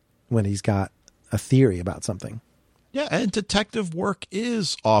tenacious when he's got a theory about something. Yeah, and detective work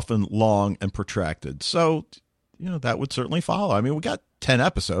is often long and protracted. So, that would certainly follow. I mean, we got 10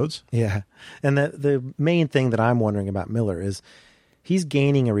 episodes. Yeah. And the main thing that I'm wondering about Miller is he's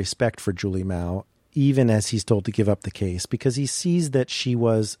gaining a respect for Julie Mao, even as he's told to give up the case, because he sees that she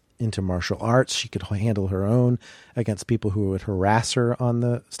was into martial arts. She could handle her own against people who would harass her on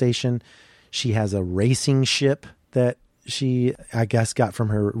the station. She has a racing ship that she, I guess, got from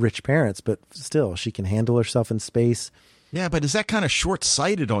her rich parents, but still, she can handle herself in space. Yeah, but is that kind of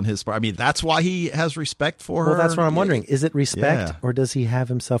short-sighted on his part? I mean, that's why he has respect for her? Well, that's what I'm wondering. Is it respect, or does he have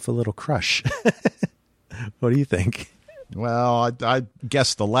himself a little crush? What do you think? Well, I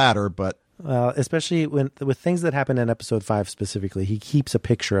guess the latter, but... especially with things that happen in episode 5 specifically, he keeps a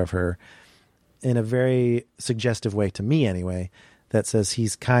picture of her in a very suggestive way, to me anyway, that says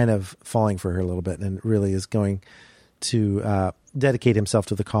he's kind of falling for her a little bit and really is going to dedicate himself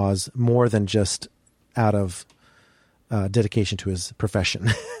to the cause more than just out of dedication to his profession.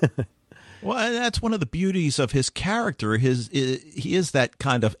 Well, and that's one of the beauties of his character. He is that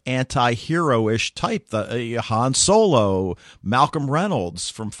kind of anti-hero-ish type, the Han Solo, Malcolm Reynolds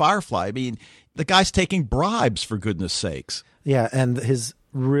from Firefly. I mean, the guy's taking bribes, for goodness sakes. Yeah, and his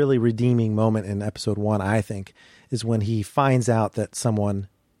really redeeming moment in episode 1, I think, is when he finds out that someone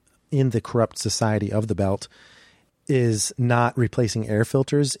in the corrupt society of the Belt is not replacing air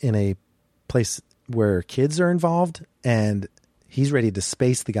filters in a place where kids are involved, and he's ready to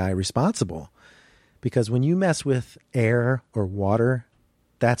space the guy responsible, because when you mess with air or water,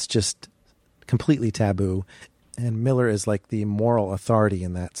 that's just completely taboo. And Miller is like the moral authority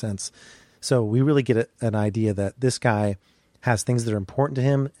in that sense. So we really get an idea that this guy has things that are important to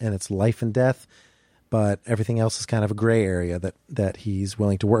him, and it's life and death, but everything else is kind of a gray area that he's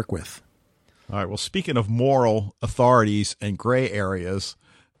willing to work with. All right. Well, speaking of moral authorities and gray areas,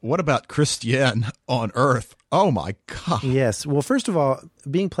 what about Christiane on Earth? Oh, my God. Yes. Well, first of all,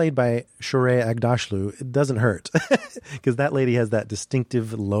 being played by Shohreh Aghdashloo, it doesn't hurt, because that lady has that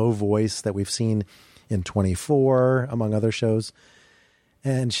distinctive low voice that we've seen in 24, among other shows.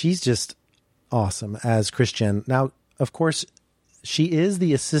 And she's just awesome as Christiane. Now, of course, she is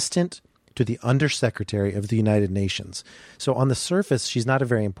the assistant to the Undersecretary of the United Nations. So on the surface, she's not a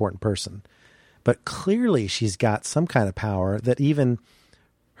very important person. But clearly she's got some kind of power that even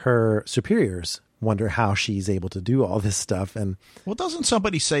her superiors wonder how she's able to do all this stuff. And well, doesn't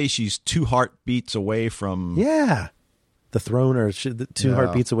somebody say she's 2 heartbeats away from... Yeah, the throne, or 2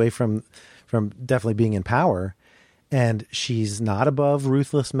 heartbeats away from definitely being in power. And she's not above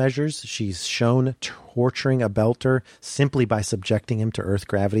ruthless measures. She's shown torturing a Belter simply by subjecting him to Earth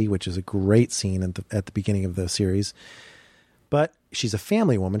gravity, which is a great scene at the beginning of the series. But she's a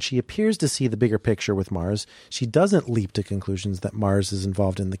family woman. She appears to see the bigger picture with Mars. She doesn't leap to conclusions that Mars is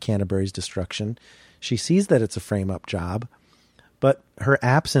involved in the Canterbury's destruction. She sees that it's a frame-up job. But her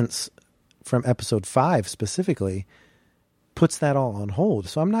absence from episode 5 specifically puts that all on hold.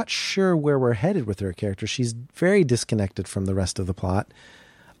 So I'm not sure where we're headed with her character. She's very disconnected from the rest of the plot.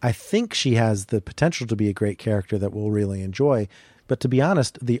 I think she has the potential to be a great character that we'll really enjoy. But to be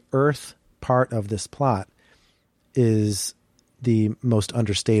honest, the Earth part of this plot is the most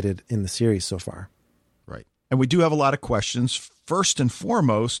understated in the series so far. Right. And we do have a lot of questions. First and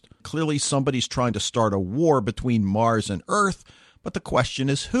foremost, clearly somebody's trying to start a war between Mars and Earth, but the question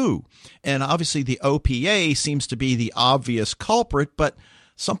is who? And obviously the OPA seems to be the obvious culprit, but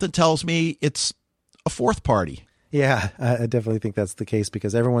something tells me it's a fourth party. Yeah, I definitely think that's the case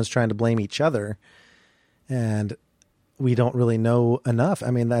because everyone's trying to blame each other and we don't really know enough.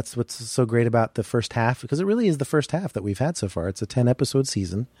 I mean, that's what's so great about the first half because it really is the first half that we've had so far. It's a 10-episode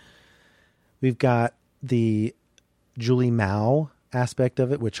season. We've got the Julie Mao aspect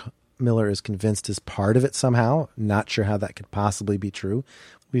of it, which Miller is convinced is part of it somehow. Not sure how that could possibly be true.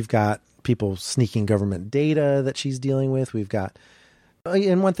 We've got people sneaking government data that she's dealing with. We've got,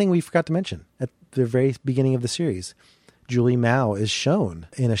 and one thing we forgot to mention at the very beginning of the series, Julie Mao is shown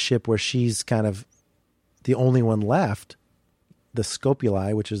in a ship where she's kind of the only one left, the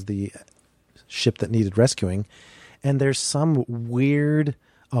Scopuli, which is the ship that needed rescuing. And there's some weird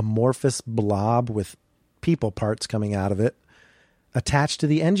amorphous blob with people parts coming out of it attached to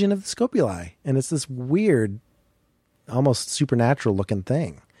the engine of the Scopuli. And it's this weird, almost supernatural looking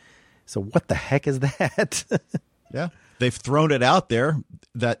thing. So what the heck is that? Yeah. They've thrown it out there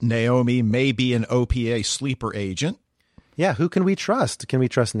that Naomi may be an OPA sleeper agent. Yeah, who can we trust? Can we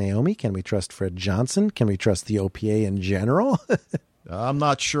trust Naomi? Can we trust Fred Johnson? Can we trust the OPA in general? I'm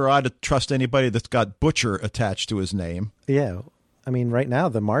not sure I'd trust anybody that's got Butcher attached to his name. Yeah. I mean, right now,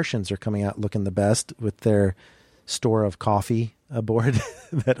 the Martians are coming out looking the best with their store of coffee aboard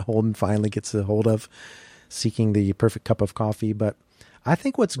that Holden finally gets a hold of, seeking the perfect cup of coffee. But I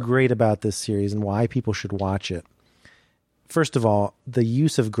think what's great about this series and why people should watch it, first of all, the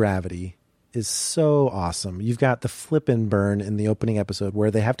use of gravity is so awesome. You've got the flip and burn in the opening episode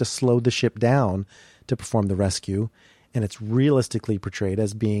where they have to slow the ship down to perform the rescue. And it's realistically portrayed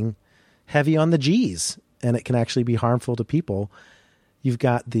as being heavy on the G's, and it can actually be harmful to people. You've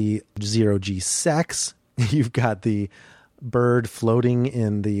got the zero-G sex. You've got the bird floating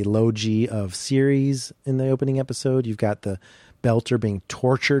in the low G of Ceres in the opening episode. You've got the Belter being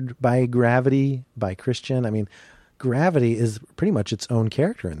tortured by gravity by Christian. I mean, gravity is pretty much its own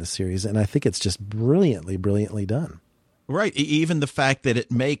character in this series, and I think it's just brilliantly done. Right. Even the fact that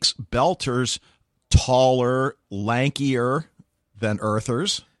it makes Belters taller, lankier than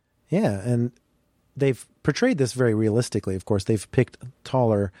Earthers. Yeah, and they've portrayed this very realistically. Of course, they've picked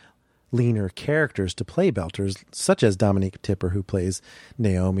taller, leaner characters to play Belters, such as Dominique Tipper, who plays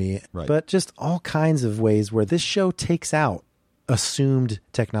Naomi, right. But just all kinds of ways where this show takes out assumed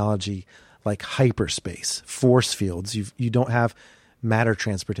technology like hyperspace, force fields. You don't have matter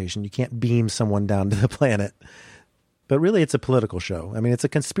transportation. You can't beam someone down to the planet. But really, it's a political show. I mean, it's a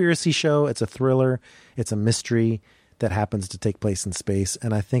conspiracy show. It's a thriller. It's a mystery that happens to take place in space.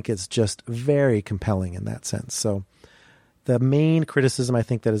 And I think it's just very compelling in that sense. So the main criticism I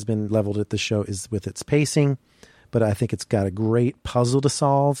think that has been leveled at the show is with its pacing. But I think it's got a great puzzle to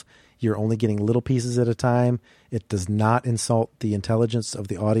solve. You're only getting little pieces at a time. It does not insult the intelligence of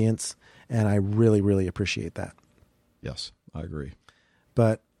the audience. And I really appreciate that. Yes, I agree.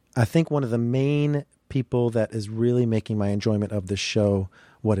 But I think one of the main people that is really making my enjoyment of this show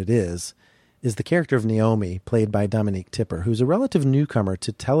what it is the character of Naomi, played by Dominique Tipper, who's a relative newcomer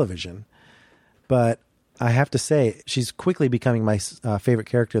to television. But I have to say, she's quickly becoming my favorite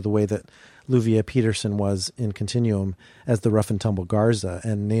character the way that Luvia Peterson was in Continuum as the rough and tumble Garza.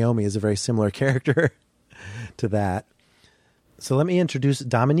 And Naomi is a very similar character to that. So let me introduce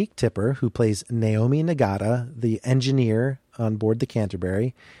Dominique Tipper, who plays Naomi Nagata, the engineer on board the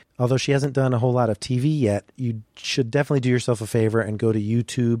Canterbury. Although she hasn't done a whole lot of TV yet, you should definitely do yourself a favor and go to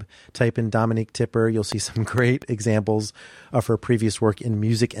YouTube, type in Dominique Tipper. You'll see some great examples of her previous work in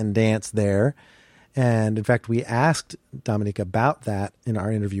music and dance there. And in fact, we asked Dominique about that in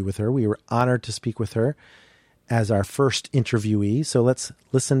our interview with her. We were honored to speak with her as our first interviewee. So let's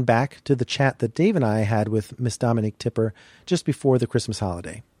listen back to the chat that Dave and I had with Miss Dominique Tipper just before the Christmas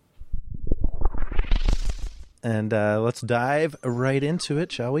holiday. And let's dive right into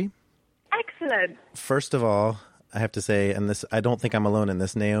it, shall we? Excellent. First of all, I have to say, and this, I don't think I'm alone in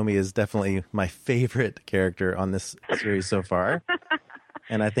this, Naomi is definitely my favorite character on this series so far.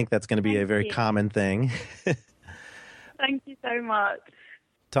 And I think that's going to be a very common thing. Thank you so much.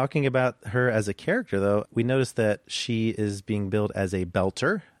 Talking about her as a character, though, we noticed that she is being billed as a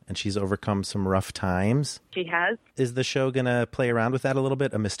belter, and she's overcome some rough times. She has. Is the show going to play around with that a little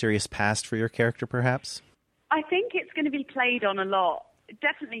bit? A mysterious past for your character, perhaps? I think it's going to be played on a lot.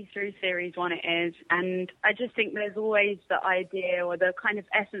 Definitely through series 1 it is. And I just think there's always the idea or the kind of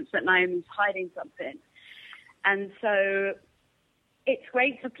essence that Naomi's hiding something. And so it's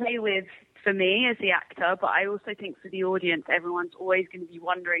great to play with for me as the actor, but I also think for the audience, everyone's always going to be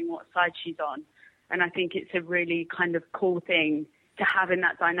wondering what side she's on. And I think it's a really kind of cool thing to have in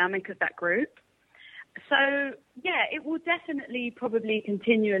that dynamic of that group. So, yeah, it will definitely probably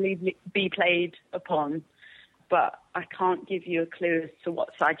continually be played upon, but I can't give you a clue as to what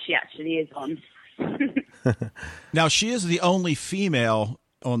side she actually is on. Now, she is the only female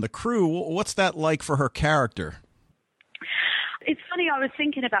on the crew. What's that like for her character? It's funny, I was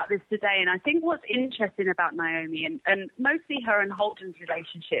thinking about this today, and I think what's interesting about Naomi and mostly her and Holden's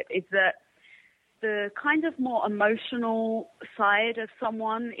relationship is that the kind of more emotional side of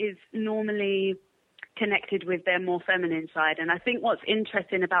someone is normally connected with their more feminine side. And I think what's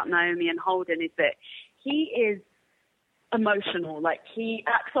interesting about Naomi and Holden is that he is emotional. Like, he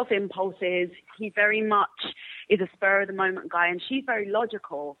acts off impulses. He very much is a spur of the moment guy, and she's very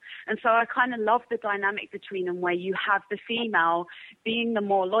logical. And so I kind of love the dynamic between them, where you have the female being the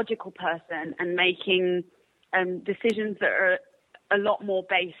more logical person and making decisions that are a lot more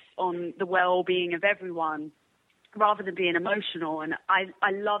based on the well-being of everyone rather than being emotional. And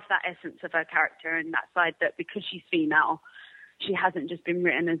I love that essence of her character and that side, that because she's female, she hasn't just been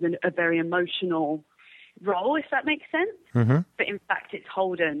written as a very emotional role, if that makes sense. Mm-hmm. But in fact, it's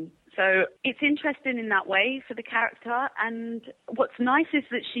Holden. So it's interesting in that way for the character. And what's nice is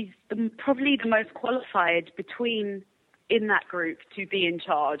that she's probably the most qualified in that group to be in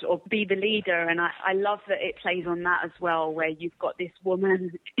charge or be the leader. And I love that it plays on that as well, where you've got this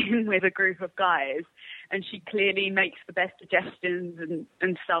woman in with a group of guys and she clearly makes the best suggestions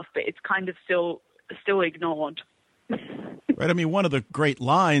and stuff, but it's kind of still ignored. Right. I mean, one of the great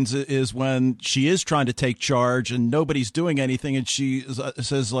lines is when she is trying to take charge and nobody's doing anything, and she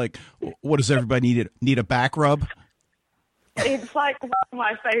says, like, what does everybody need a back rub? It's like one of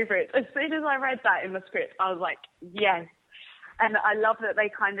my favorites. As soon as I read that in the script, I was like, yes. And I love that they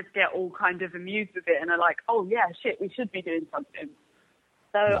kind of get all kind of amused with it and are like, oh, yeah, shit, we should be doing something.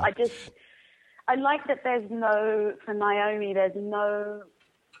 So I like that for Naomi,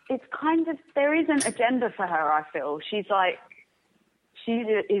 it's kind of, there is an agenda for her, I feel. She's like, she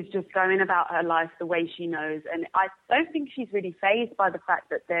is just going about her life the way she knows. And I don't think she's really fazed by the fact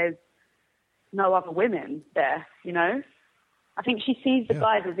that there's no other women there, you know? I think she sees the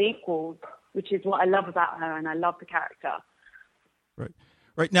guys as equals, which is what I love about her, and I love the character.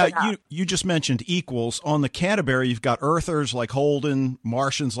 Right. Now, you just mentioned equals. On the Canterbury, you've got Earthers like Holden,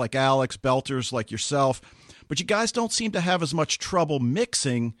 Martians like Alex, Belters like yourself, but you guys don't seem to have as much trouble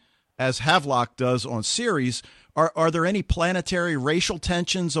mixing as Havelock does on series. Are there any planetary racial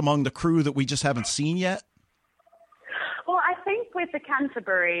tensions among the crew that we just haven't seen yet? Well, I think with the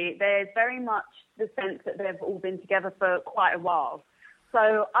Canterbury, there's very much the sense that they've all been together for quite a while.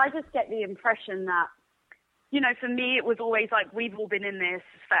 So I just get the impression that, you know, for me, it was always like we've all been in this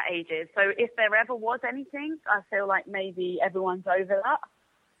for ages. So if there ever was anything, I feel like maybe everyone's over that.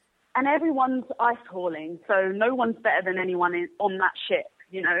 And everyone's ice hauling, so no one's better than anyone on that ship.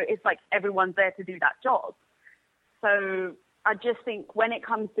 You know, it's like everyone's there to do that job. So I just think when it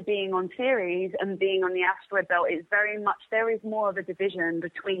comes to being on series and being on the asteroid belt, it's very much, there is more of a division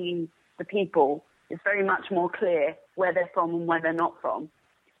between the people. It's very much more clear where they're from and where they're not from.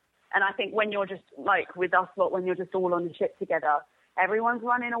 And I think when you're just, like with us lot, when you're just all on the ship together, everyone's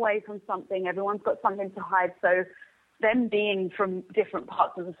running away from something, everyone's got something to hide. So them being from different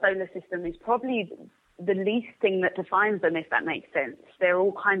parts of the solar system is probably the least thing that defines them, if that makes sense. They're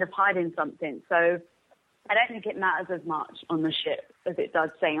all kind of hiding something. So I don't think it matters as much on the ship as it does,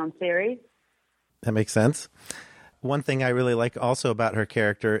 say, on series. That makes sense. One thing I really like also about her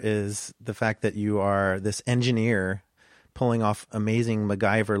character is the fact that you are this engineer pulling off amazing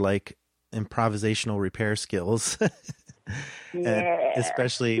MacGyver-like improvisational repair skills. Yeah.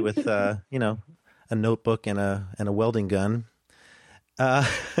 Especially with, a notebook and a welding gun. Are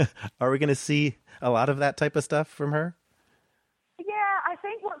we going to see a lot of that type of stuff from her? Yeah, I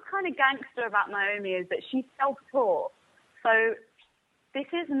think what's kind of gangster about Naomi is that she's self-taught. So this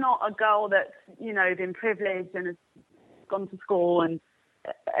is not a girl that's, been privileged and has gone to school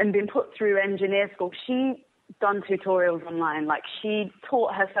and been put through engineer school. She's done tutorials online. Like, she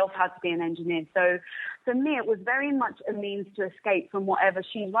taught herself how to be an engineer. So for me, it was very much a means to escape from whatever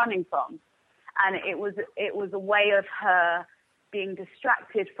she's running from. And it was a way of her being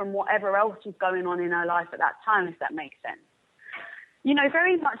distracted from whatever else was going on in her life at that time, if that makes sense.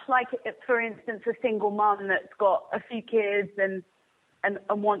 Very much like, for instance, a single mum that's got a few kids and and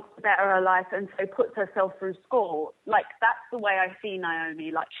wants to better her life, and so puts herself through school. Like, that's the way I see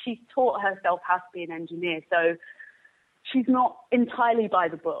Naomi. Like, she's taught herself how to be an engineer, so she's not entirely by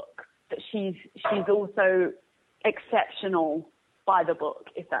the book, but she's also exceptional by the book,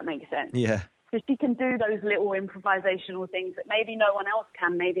 if that makes sense. Yeah. So she can do those little improvisational things that maybe no one else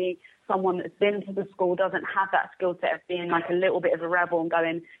can. Maybe someone that's been to the school doesn't have that skill set of being like a little bit of a rebel and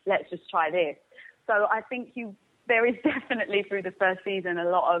going, let's just try this. So I think there is definitely through the first season a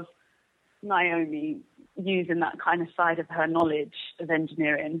lot of Naomi using that kind of side of her knowledge of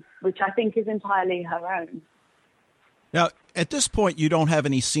engineering, which I think is entirely her own. Now, at this point, you don't have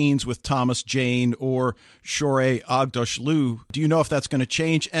any scenes with Thomas Jane or Shorey Aghdashloo. Do you know if that's going to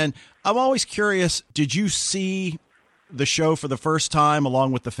change? And I'm always curious, did you see the show for the first time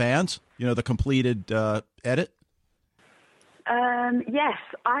along with the fans? You know, the completed edit? Yes,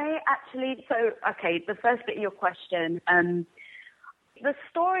 I actually, the first bit of your question, the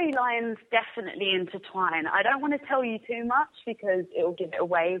storylines definitely intertwine. I don't want to tell you too much because it will give it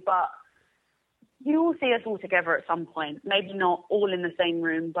away, but you will see us all together at some point. Maybe not all in the same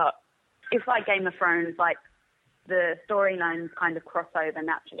room, but it's like Game of Thrones, like the storylines kind of cross over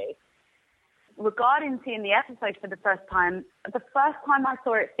naturally. Regarding seeing the episode for the first time I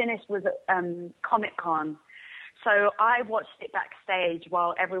saw it finished was at Comic-Con. So I watched it backstage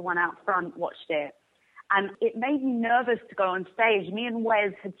while everyone out front watched it. And it made me nervous to go on stage. Me and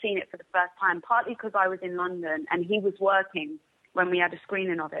Wes had seen it for the first time, partly because I was in London and he was working when we had a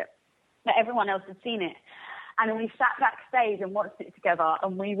screening of it. But everyone else had seen it. And we sat backstage and watched it together,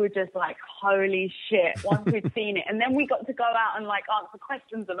 and we were just like, holy shit, once we'd seen it. And then we got to go out and like answer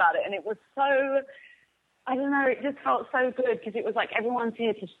questions about it. And it was so, I don't know, it just felt so good because it was like everyone's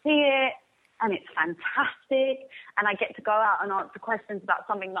here to see it. And it's fantastic, and I get to go out and answer questions about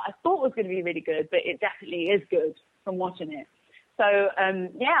something that I thought was going to be really good, but it definitely is good from watching it. So,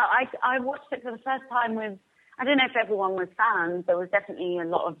 I watched it for the first time with, I don't know if everyone was fans. There was definitely a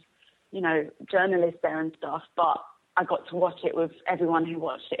lot of, journalists there and stuff, but I got to watch it with everyone who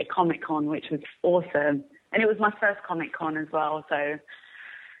watched it at Comic-Con, which was awesome. And it was my first Comic-Con as well, so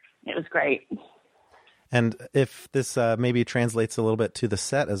it was great. And if this maybe translates a little bit to the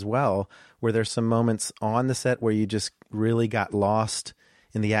set as well, were there some moments on the set where you just really got lost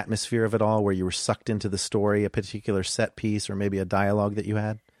in the atmosphere of it all, where you were sucked into the story, a particular set piece, or maybe a dialogue that you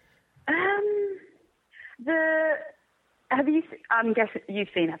had? I'm guessing you've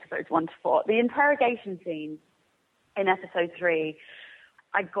seen episodes 1 to 4. The interrogation scene in episode 3,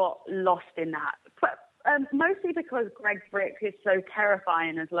 I got lost in that. But, mostly because Greg Frick is so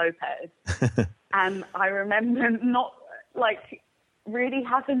terrifying as Lopez. And I remember not, really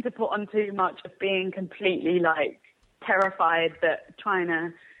having to put on too much of being completely, terrified, but trying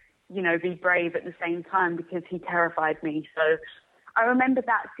to, be brave at the same time because he terrified me. So I remember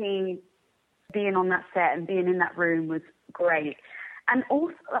that scene, being on that set and being in that room was great. And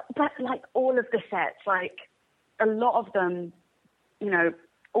also, but all of the sets, a lot of them,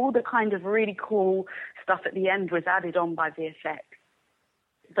 all the kind of really cool stuff at the end was added on by VFX.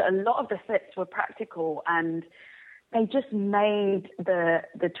 But a lot of the sets were practical, and they just made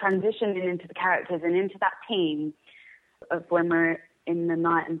the transition into the characters and into that team of when we're in the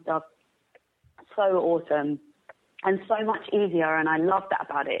night and stuff so awesome and so much easier. And I love that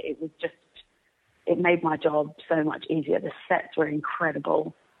about it. It was just, it made my job so much easier. The sets were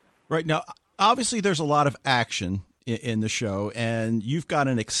incredible. Right. Now, obviously, there's a lot of action in the show, and you've got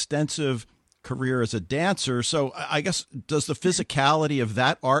an extensive career as a dancer. So I guess, does the physicality of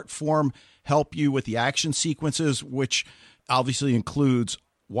that art form help you with the action sequences, which obviously includes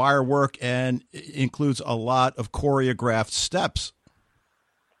wire work and includes a lot of choreographed steps?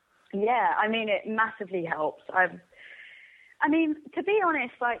 Yeah, it massively helps. To be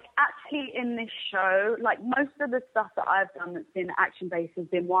honest, actually in this show, most of the stuff that I've done that's been action-based has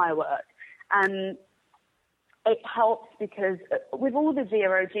been wire work. And it helps because with all the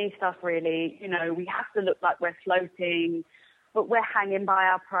zero-G stuff, really, we have to look like we're floating, but we're hanging by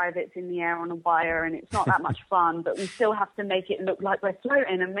our privates in the air on a wire, and it's not that much fun, but we still have to make it look like we're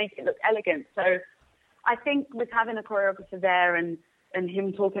floating and make it look elegant. So I think with having a choreographer there and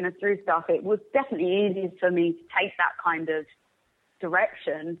him talking us through stuff, it was definitely easy for me to take that kind of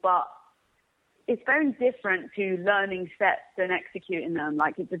direction, but it's very different to learning sets and executing them.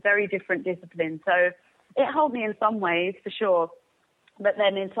 It's a very different discipline. So it helped me in some ways, for sure. But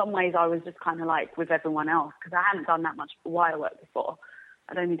then in some ways I was just kind of with everyone else because I hadn't done that much wire work before.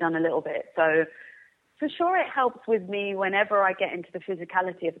 I'd only done a little bit. So for sure it helps with me whenever I get into the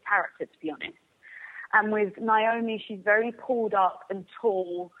physicality of a character, to be honest. And with Naomi, she's very pulled up and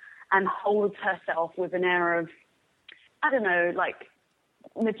tall and holds herself with an air of, I don't know,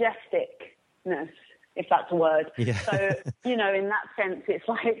 majesticness, if that's a word. Yeah. So, in that sense, it's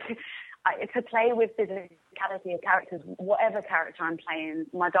like to play with physicality of characters, whatever character I'm playing,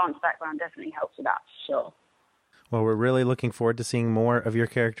 my dance background definitely helps with that, for sure. Well, we're really looking forward to seeing more of your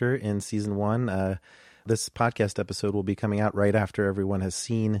character in season 1. This podcast episode will be coming out right after everyone has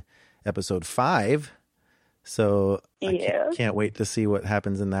seen episode 5. So I can't wait to see what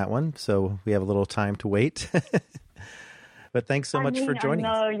happens in that one. So we have a little time to wait. But thanks so much for joining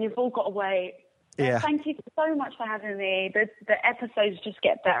us. I know, you've all got to wait. Yeah. Thank you so much for having me. The episodes just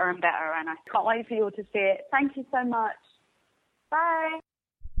get better and better, and I can't wait for you all to see it. Thank you so much. Bye.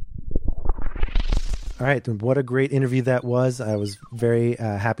 All right. What a great interview that was. I was very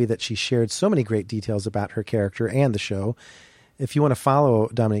happy that she shared so many great details about her character and the show. If you want to follow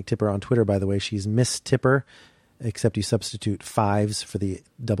Dominique Tipper on Twitter, by the way, she's Miss Tipper, except you substitute 5s for the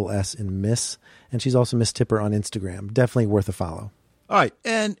double S in Miss. And she's also Miss Tipper on Instagram. Definitely worth a follow. All right.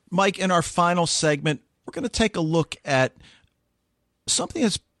 And Mike, in our final segment, we're going to take a look at something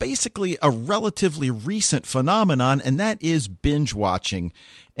that's basically a relatively recent phenomenon, and that is binge watching.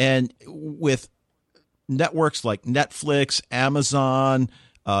 And with networks like Netflix, Amazon,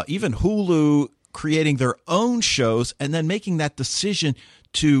 even Hulu creating their own shows and then making that decision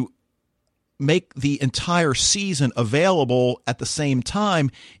to make the entire season available at the same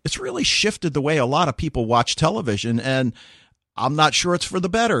time, it's really shifted the way a lot of people watch television, and I'm not sure it's for the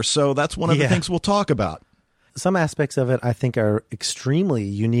better. So that's one of the things we'll talk about. Some aspects of it I think are extremely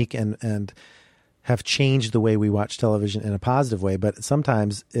unique and have changed the way we watch television in a positive way, but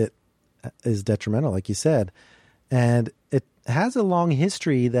sometimes it is detrimental, like you said. And it has a long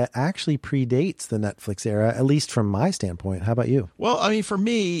history that actually predates the Netflix era, at least from my standpoint. How about you? Well, I mean, for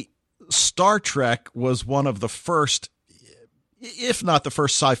me, Star Trek was one of the first, if not the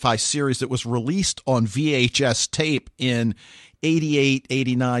first sci-fi series that was released on VHS tape in 88,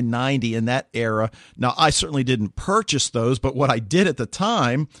 89, 90, in that era. Now, I certainly didn't purchase those, but what I did at the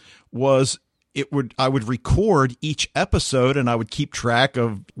time was I would record each episode, and I would keep track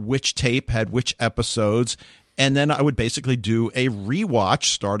of which tape had which episodes, and then I would basically do a rewatch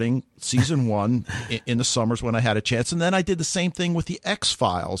starting season 1 in the summers when I had a chance. And then I did the same thing with the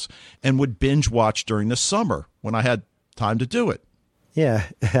X-Files and would binge watch during the summer when I had time to do it. Yeah,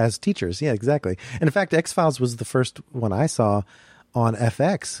 as teachers. Yeah, exactly. And in fact, X-Files was the first one I saw on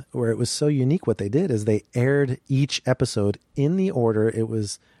FX, where it was so unique. What they did is they aired each episode in the order it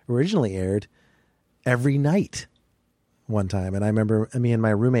was originally aired every night one time. And I remember me and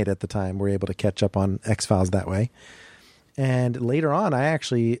my roommate at the time were able to catch up on X-Files that way. And later on, I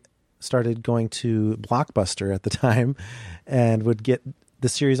actually started going to Blockbuster at the time and would get the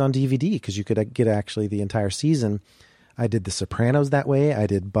series on DVD because you could get actually the entire season. I did The Sopranos that way. I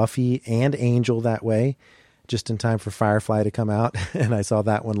did Buffy and Angel that way, just in time for Firefly to come out. And I saw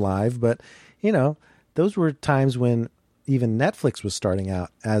that one live. But, those were times when even Netflix was starting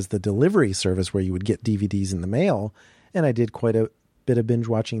out as the delivery service where you would get DVDs in the mail. And I did quite a bit of binge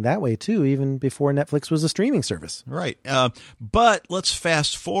watching that way too, even before Netflix was a streaming service. Right. But let's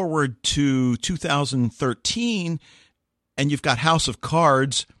fast forward to 2013, and you've got House of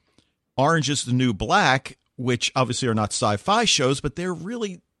Cards, Orange is the New Black, which obviously are not sci-fi shows, but they're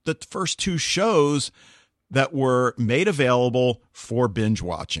really the first 2 shows that were made available for binge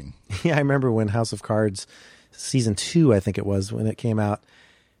watching. Yeah, I remember when House of Cards season 2, I think it was, when it came out,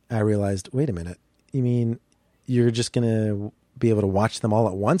 I realized, wait a minute, you mean you're just going to be able to watch them all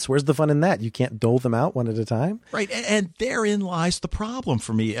at once? Where's the fun in that? You can't dole them out one at a time? Right. And therein lies the problem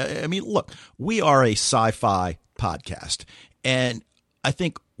for me. I mean, look, we are a sci-fi podcast, and I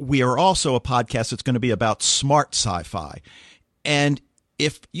think we are also a podcast that's going to be about smart sci-fi. And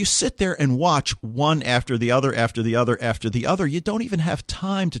if you sit there and watch one after the other, after the other, after the other, you don't even have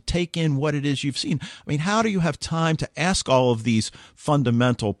time to take in what it is you've seen. I mean, how do you have time to ask all of these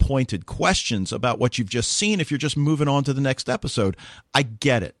fundamental pointed questions about what you've just seen if you're just moving on to the next episode? I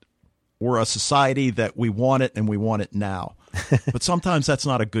get it. We're a society that we want it and we want it now. But sometimes that's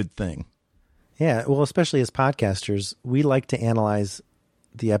not a good thing. Yeah, well, especially as podcasters, we like to analyze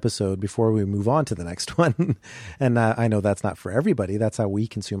the episode before we move on to the next one. And I know that's not for everybody. That's how we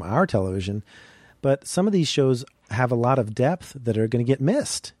consume our television. But some of these shows have a lot of depth that are going to get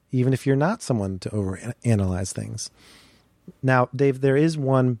missed, even if you're not someone to overanalyze things. Now, Dave, there is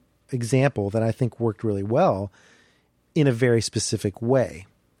one example that I think worked really well in a very specific way.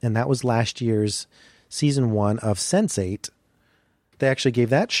 And that was last year's season 1 of Sense8. They actually gave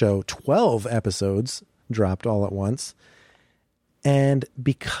that show 12 episodes, dropped all at once. And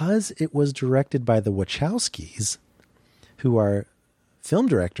because it was directed by the Wachowskis, who are film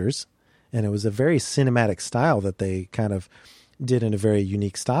directors, and it was a very cinematic style that they kind of did in a very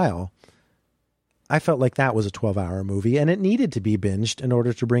unique style, I felt like that was a 12-hour movie, and it needed to be binged in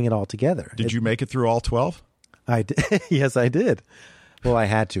order to bring it all together. Did you make it through all 12? I did. Yes, I did. Well, I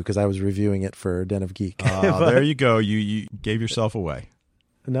had to because I was reviewing it for Den of Geek. There you go. You gave yourself away.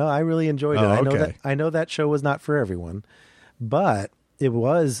 No, I really enjoyed it. Okay. I know that show was not for everyone, but it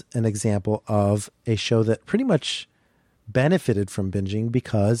was an example of a show that pretty much benefited from binging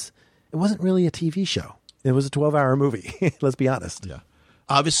because it wasn't really a TV show. It was a 12-hour movie. Let's be honest. Yeah.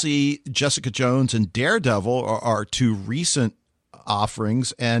 Obviously, Jessica Jones and Daredevil are two recent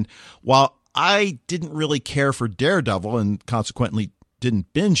offerings. And while I didn't really care for Daredevil and consequently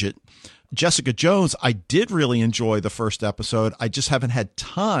didn't binge it, Jessica Jones, I did really enjoy the first episode. I just haven't had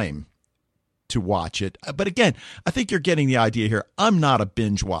time to watch it. But again, I think you're getting the idea here. I'm not a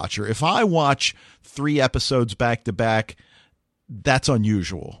binge watcher. If I watch 3 episodes back to back, that's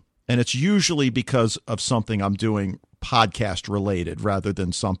unusual. And it's usually because of something I'm doing podcast related rather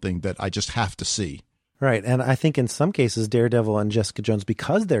than something that I just have to see. Right. And I think in some cases, Daredevil and Jessica Jones,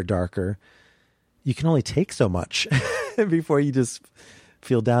 because they're darker, you can only take so much before you just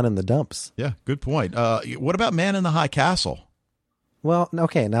feel down in the dumps. Yeah, good point. What about Man in the High Castle? Well,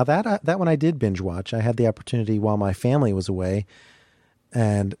 okay. Now that one I did binge watch. I had the opportunity while my family was away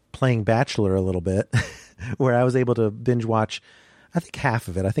and playing Bachelor a little bit where I was able to binge watch, I think half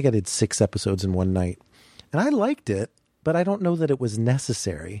of it. I think I did 6 episodes in one night. And I liked it, but I don't know that it was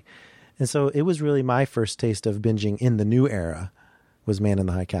necessary. And so it was really my first taste of binging in the new era was Man in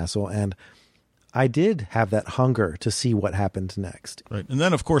the High Castle. And I did have that hunger to see what happened next. Right. And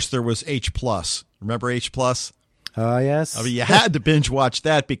then, of course, there was H+. Remember H+? Oh, yes. I mean, you had to binge watch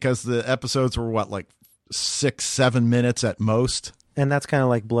that because the episodes were, like 6-7 minutes at most? And that's kind of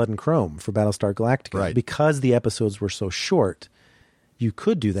like Blood and Chrome for Battlestar Galactica. Right. Because the episodes were so short, you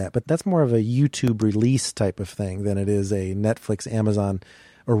could do that. But that's more of a YouTube release type of thing than it is a Netflix, Amazon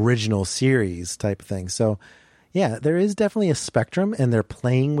original series type of thing. So, yeah, there is definitely a spectrum, and they're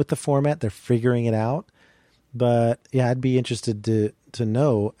playing with the format. They're figuring it out. But, yeah, I'd be interested to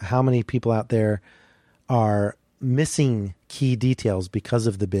know how many people out there are missing key details because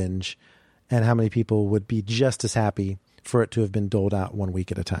of the binge, and how many people would be just as happy for it to have been doled out 1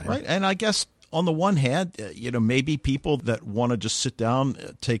 week at a time. Right. And I guess on the one hand, maybe people that want to just sit down,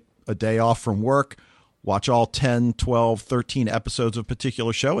 take a day off from work, watch all 10, 12, 13 episodes of a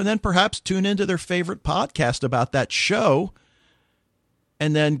particular show, and then perhaps tune into their favorite podcast about that show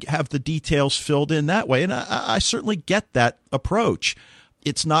and then have the details filled in that way. And I certainly get that approach.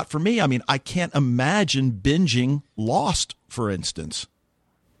 It's not for me. I mean, I can't imagine binging Lost, for instance.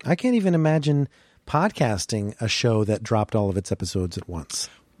 I can't even imagine podcasting a show that dropped all of its episodes at once.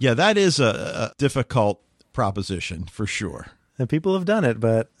 Yeah, that is a difficult proposition for sure. And people have done it,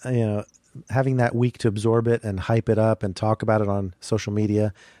 but having that week to absorb it and hype it up and talk about it on social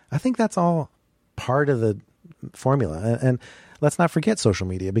media, I think that's all part of the formula. And let's not forget social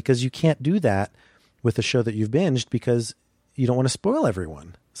media, because you can't do that with a show that you've binged because you don't want to spoil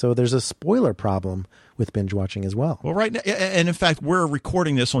everyone. So there's a spoiler problem with binge watching as well. Well, right now, and in fact, we're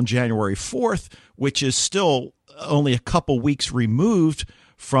recording this on January 4th, which is still only a couple weeks removed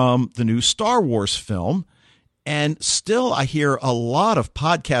from the new Star Wars film. And still, I hear a lot of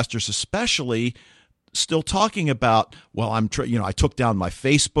podcasters, especially, still talking about, well, I took down my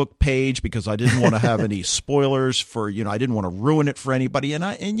Facebook page because I didn't want to have any spoilers for, I didn't want to ruin it for anybody. And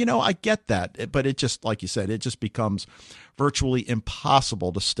I get that, but it just, like you said, it just becomes virtually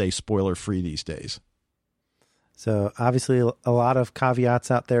impossible to stay spoiler free these days. So obviously a lot of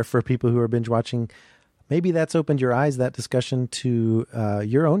caveats out there for people who are binge watching. Maybe that's opened your eyes, that discussion, to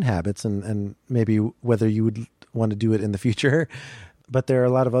your own habits and maybe whether you would want to do it in the future. But there are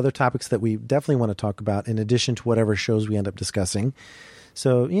a lot of other topics that we definitely want to talk about in addition to whatever shows we end up discussing.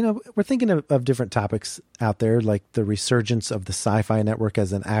 So, we're thinking of different topics out there, like the resurgence of the Sci-Fi Network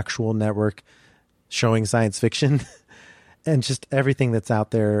as an actual network showing science fiction and just everything that's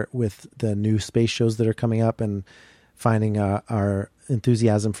out there with the new space shows that are coming up, and finding our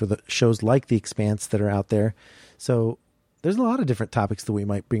enthusiasm for the shows like The Expanse that are out there. So there's a lot of different topics that we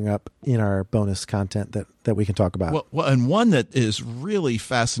might bring up in our bonus content that we can talk about. Well, and one that is really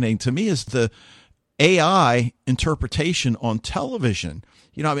fascinating to me is the AI interpretation on television.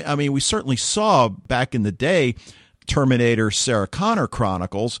 I mean, we certainly saw back in the day Terminator Sarah Connor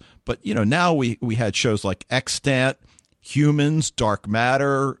Chronicles, but, now we had shows like Extant, Humans, Dark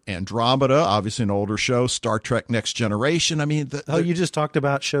Matter, Andromeda, obviously an older show, Star Trek Next Generation. I mean, you just talked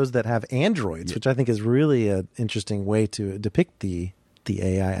about shows that have androids, which I think is really an interesting way to depict the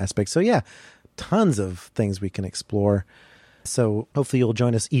AI aspect. So yeah, tons of things we can explore. So hopefully you'll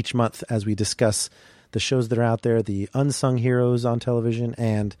join us each month as we discuss the shows that are out there, the unsung heroes on television,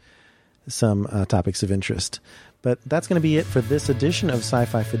 and some topics of interest. But that's going to be it for this edition of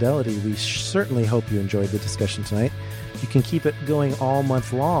Sci-Fi Fidelity. We certainly hope you enjoyed the discussion tonight. You can keep it going all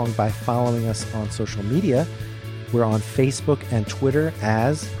month long by following us on social media. We're on Facebook and Twitter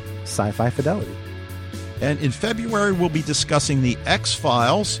as Sci-Fi Fidelity. And in February, we'll be discussing the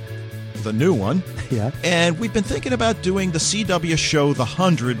X-Files, the new one. Yeah. And we've been thinking about doing the CW show The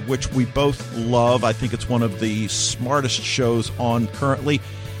 100, which we both love. I think it's one of the smartest shows on currently.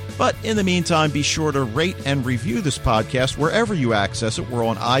 But in the meantime, be sure to rate and review this podcast wherever you access it. We're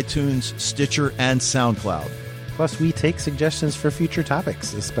on iTunes, Stitcher, and SoundCloud. Plus, we take suggestions for future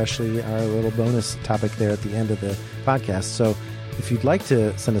topics, especially our little bonus topic there at the end of the podcast. So if you'd like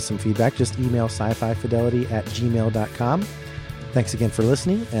to send us some feedback, just email sci-fifidelity@gmail.com. Thanks again for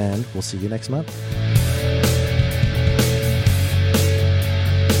listening, and we'll see you next month.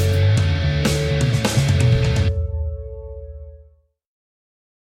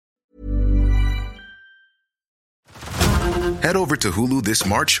 Head over to Hulu this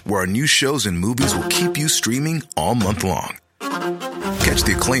March, where our new shows and movies will keep you streaming all month long. Catch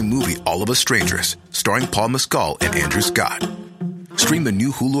the acclaimed movie All of Us Strangers, starring Paul Mescal and Andrew Scott. Stream the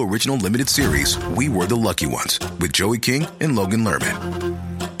new Hulu original limited series We Were the Lucky Ones with Joey King and Logan Lerman.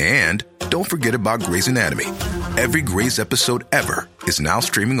 And don't forget about Grey's Anatomy. Every Grey's episode ever is now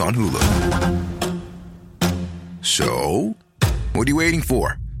streaming on Hulu. So, what are you waiting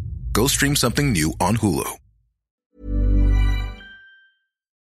for? Go stream something new on Hulu.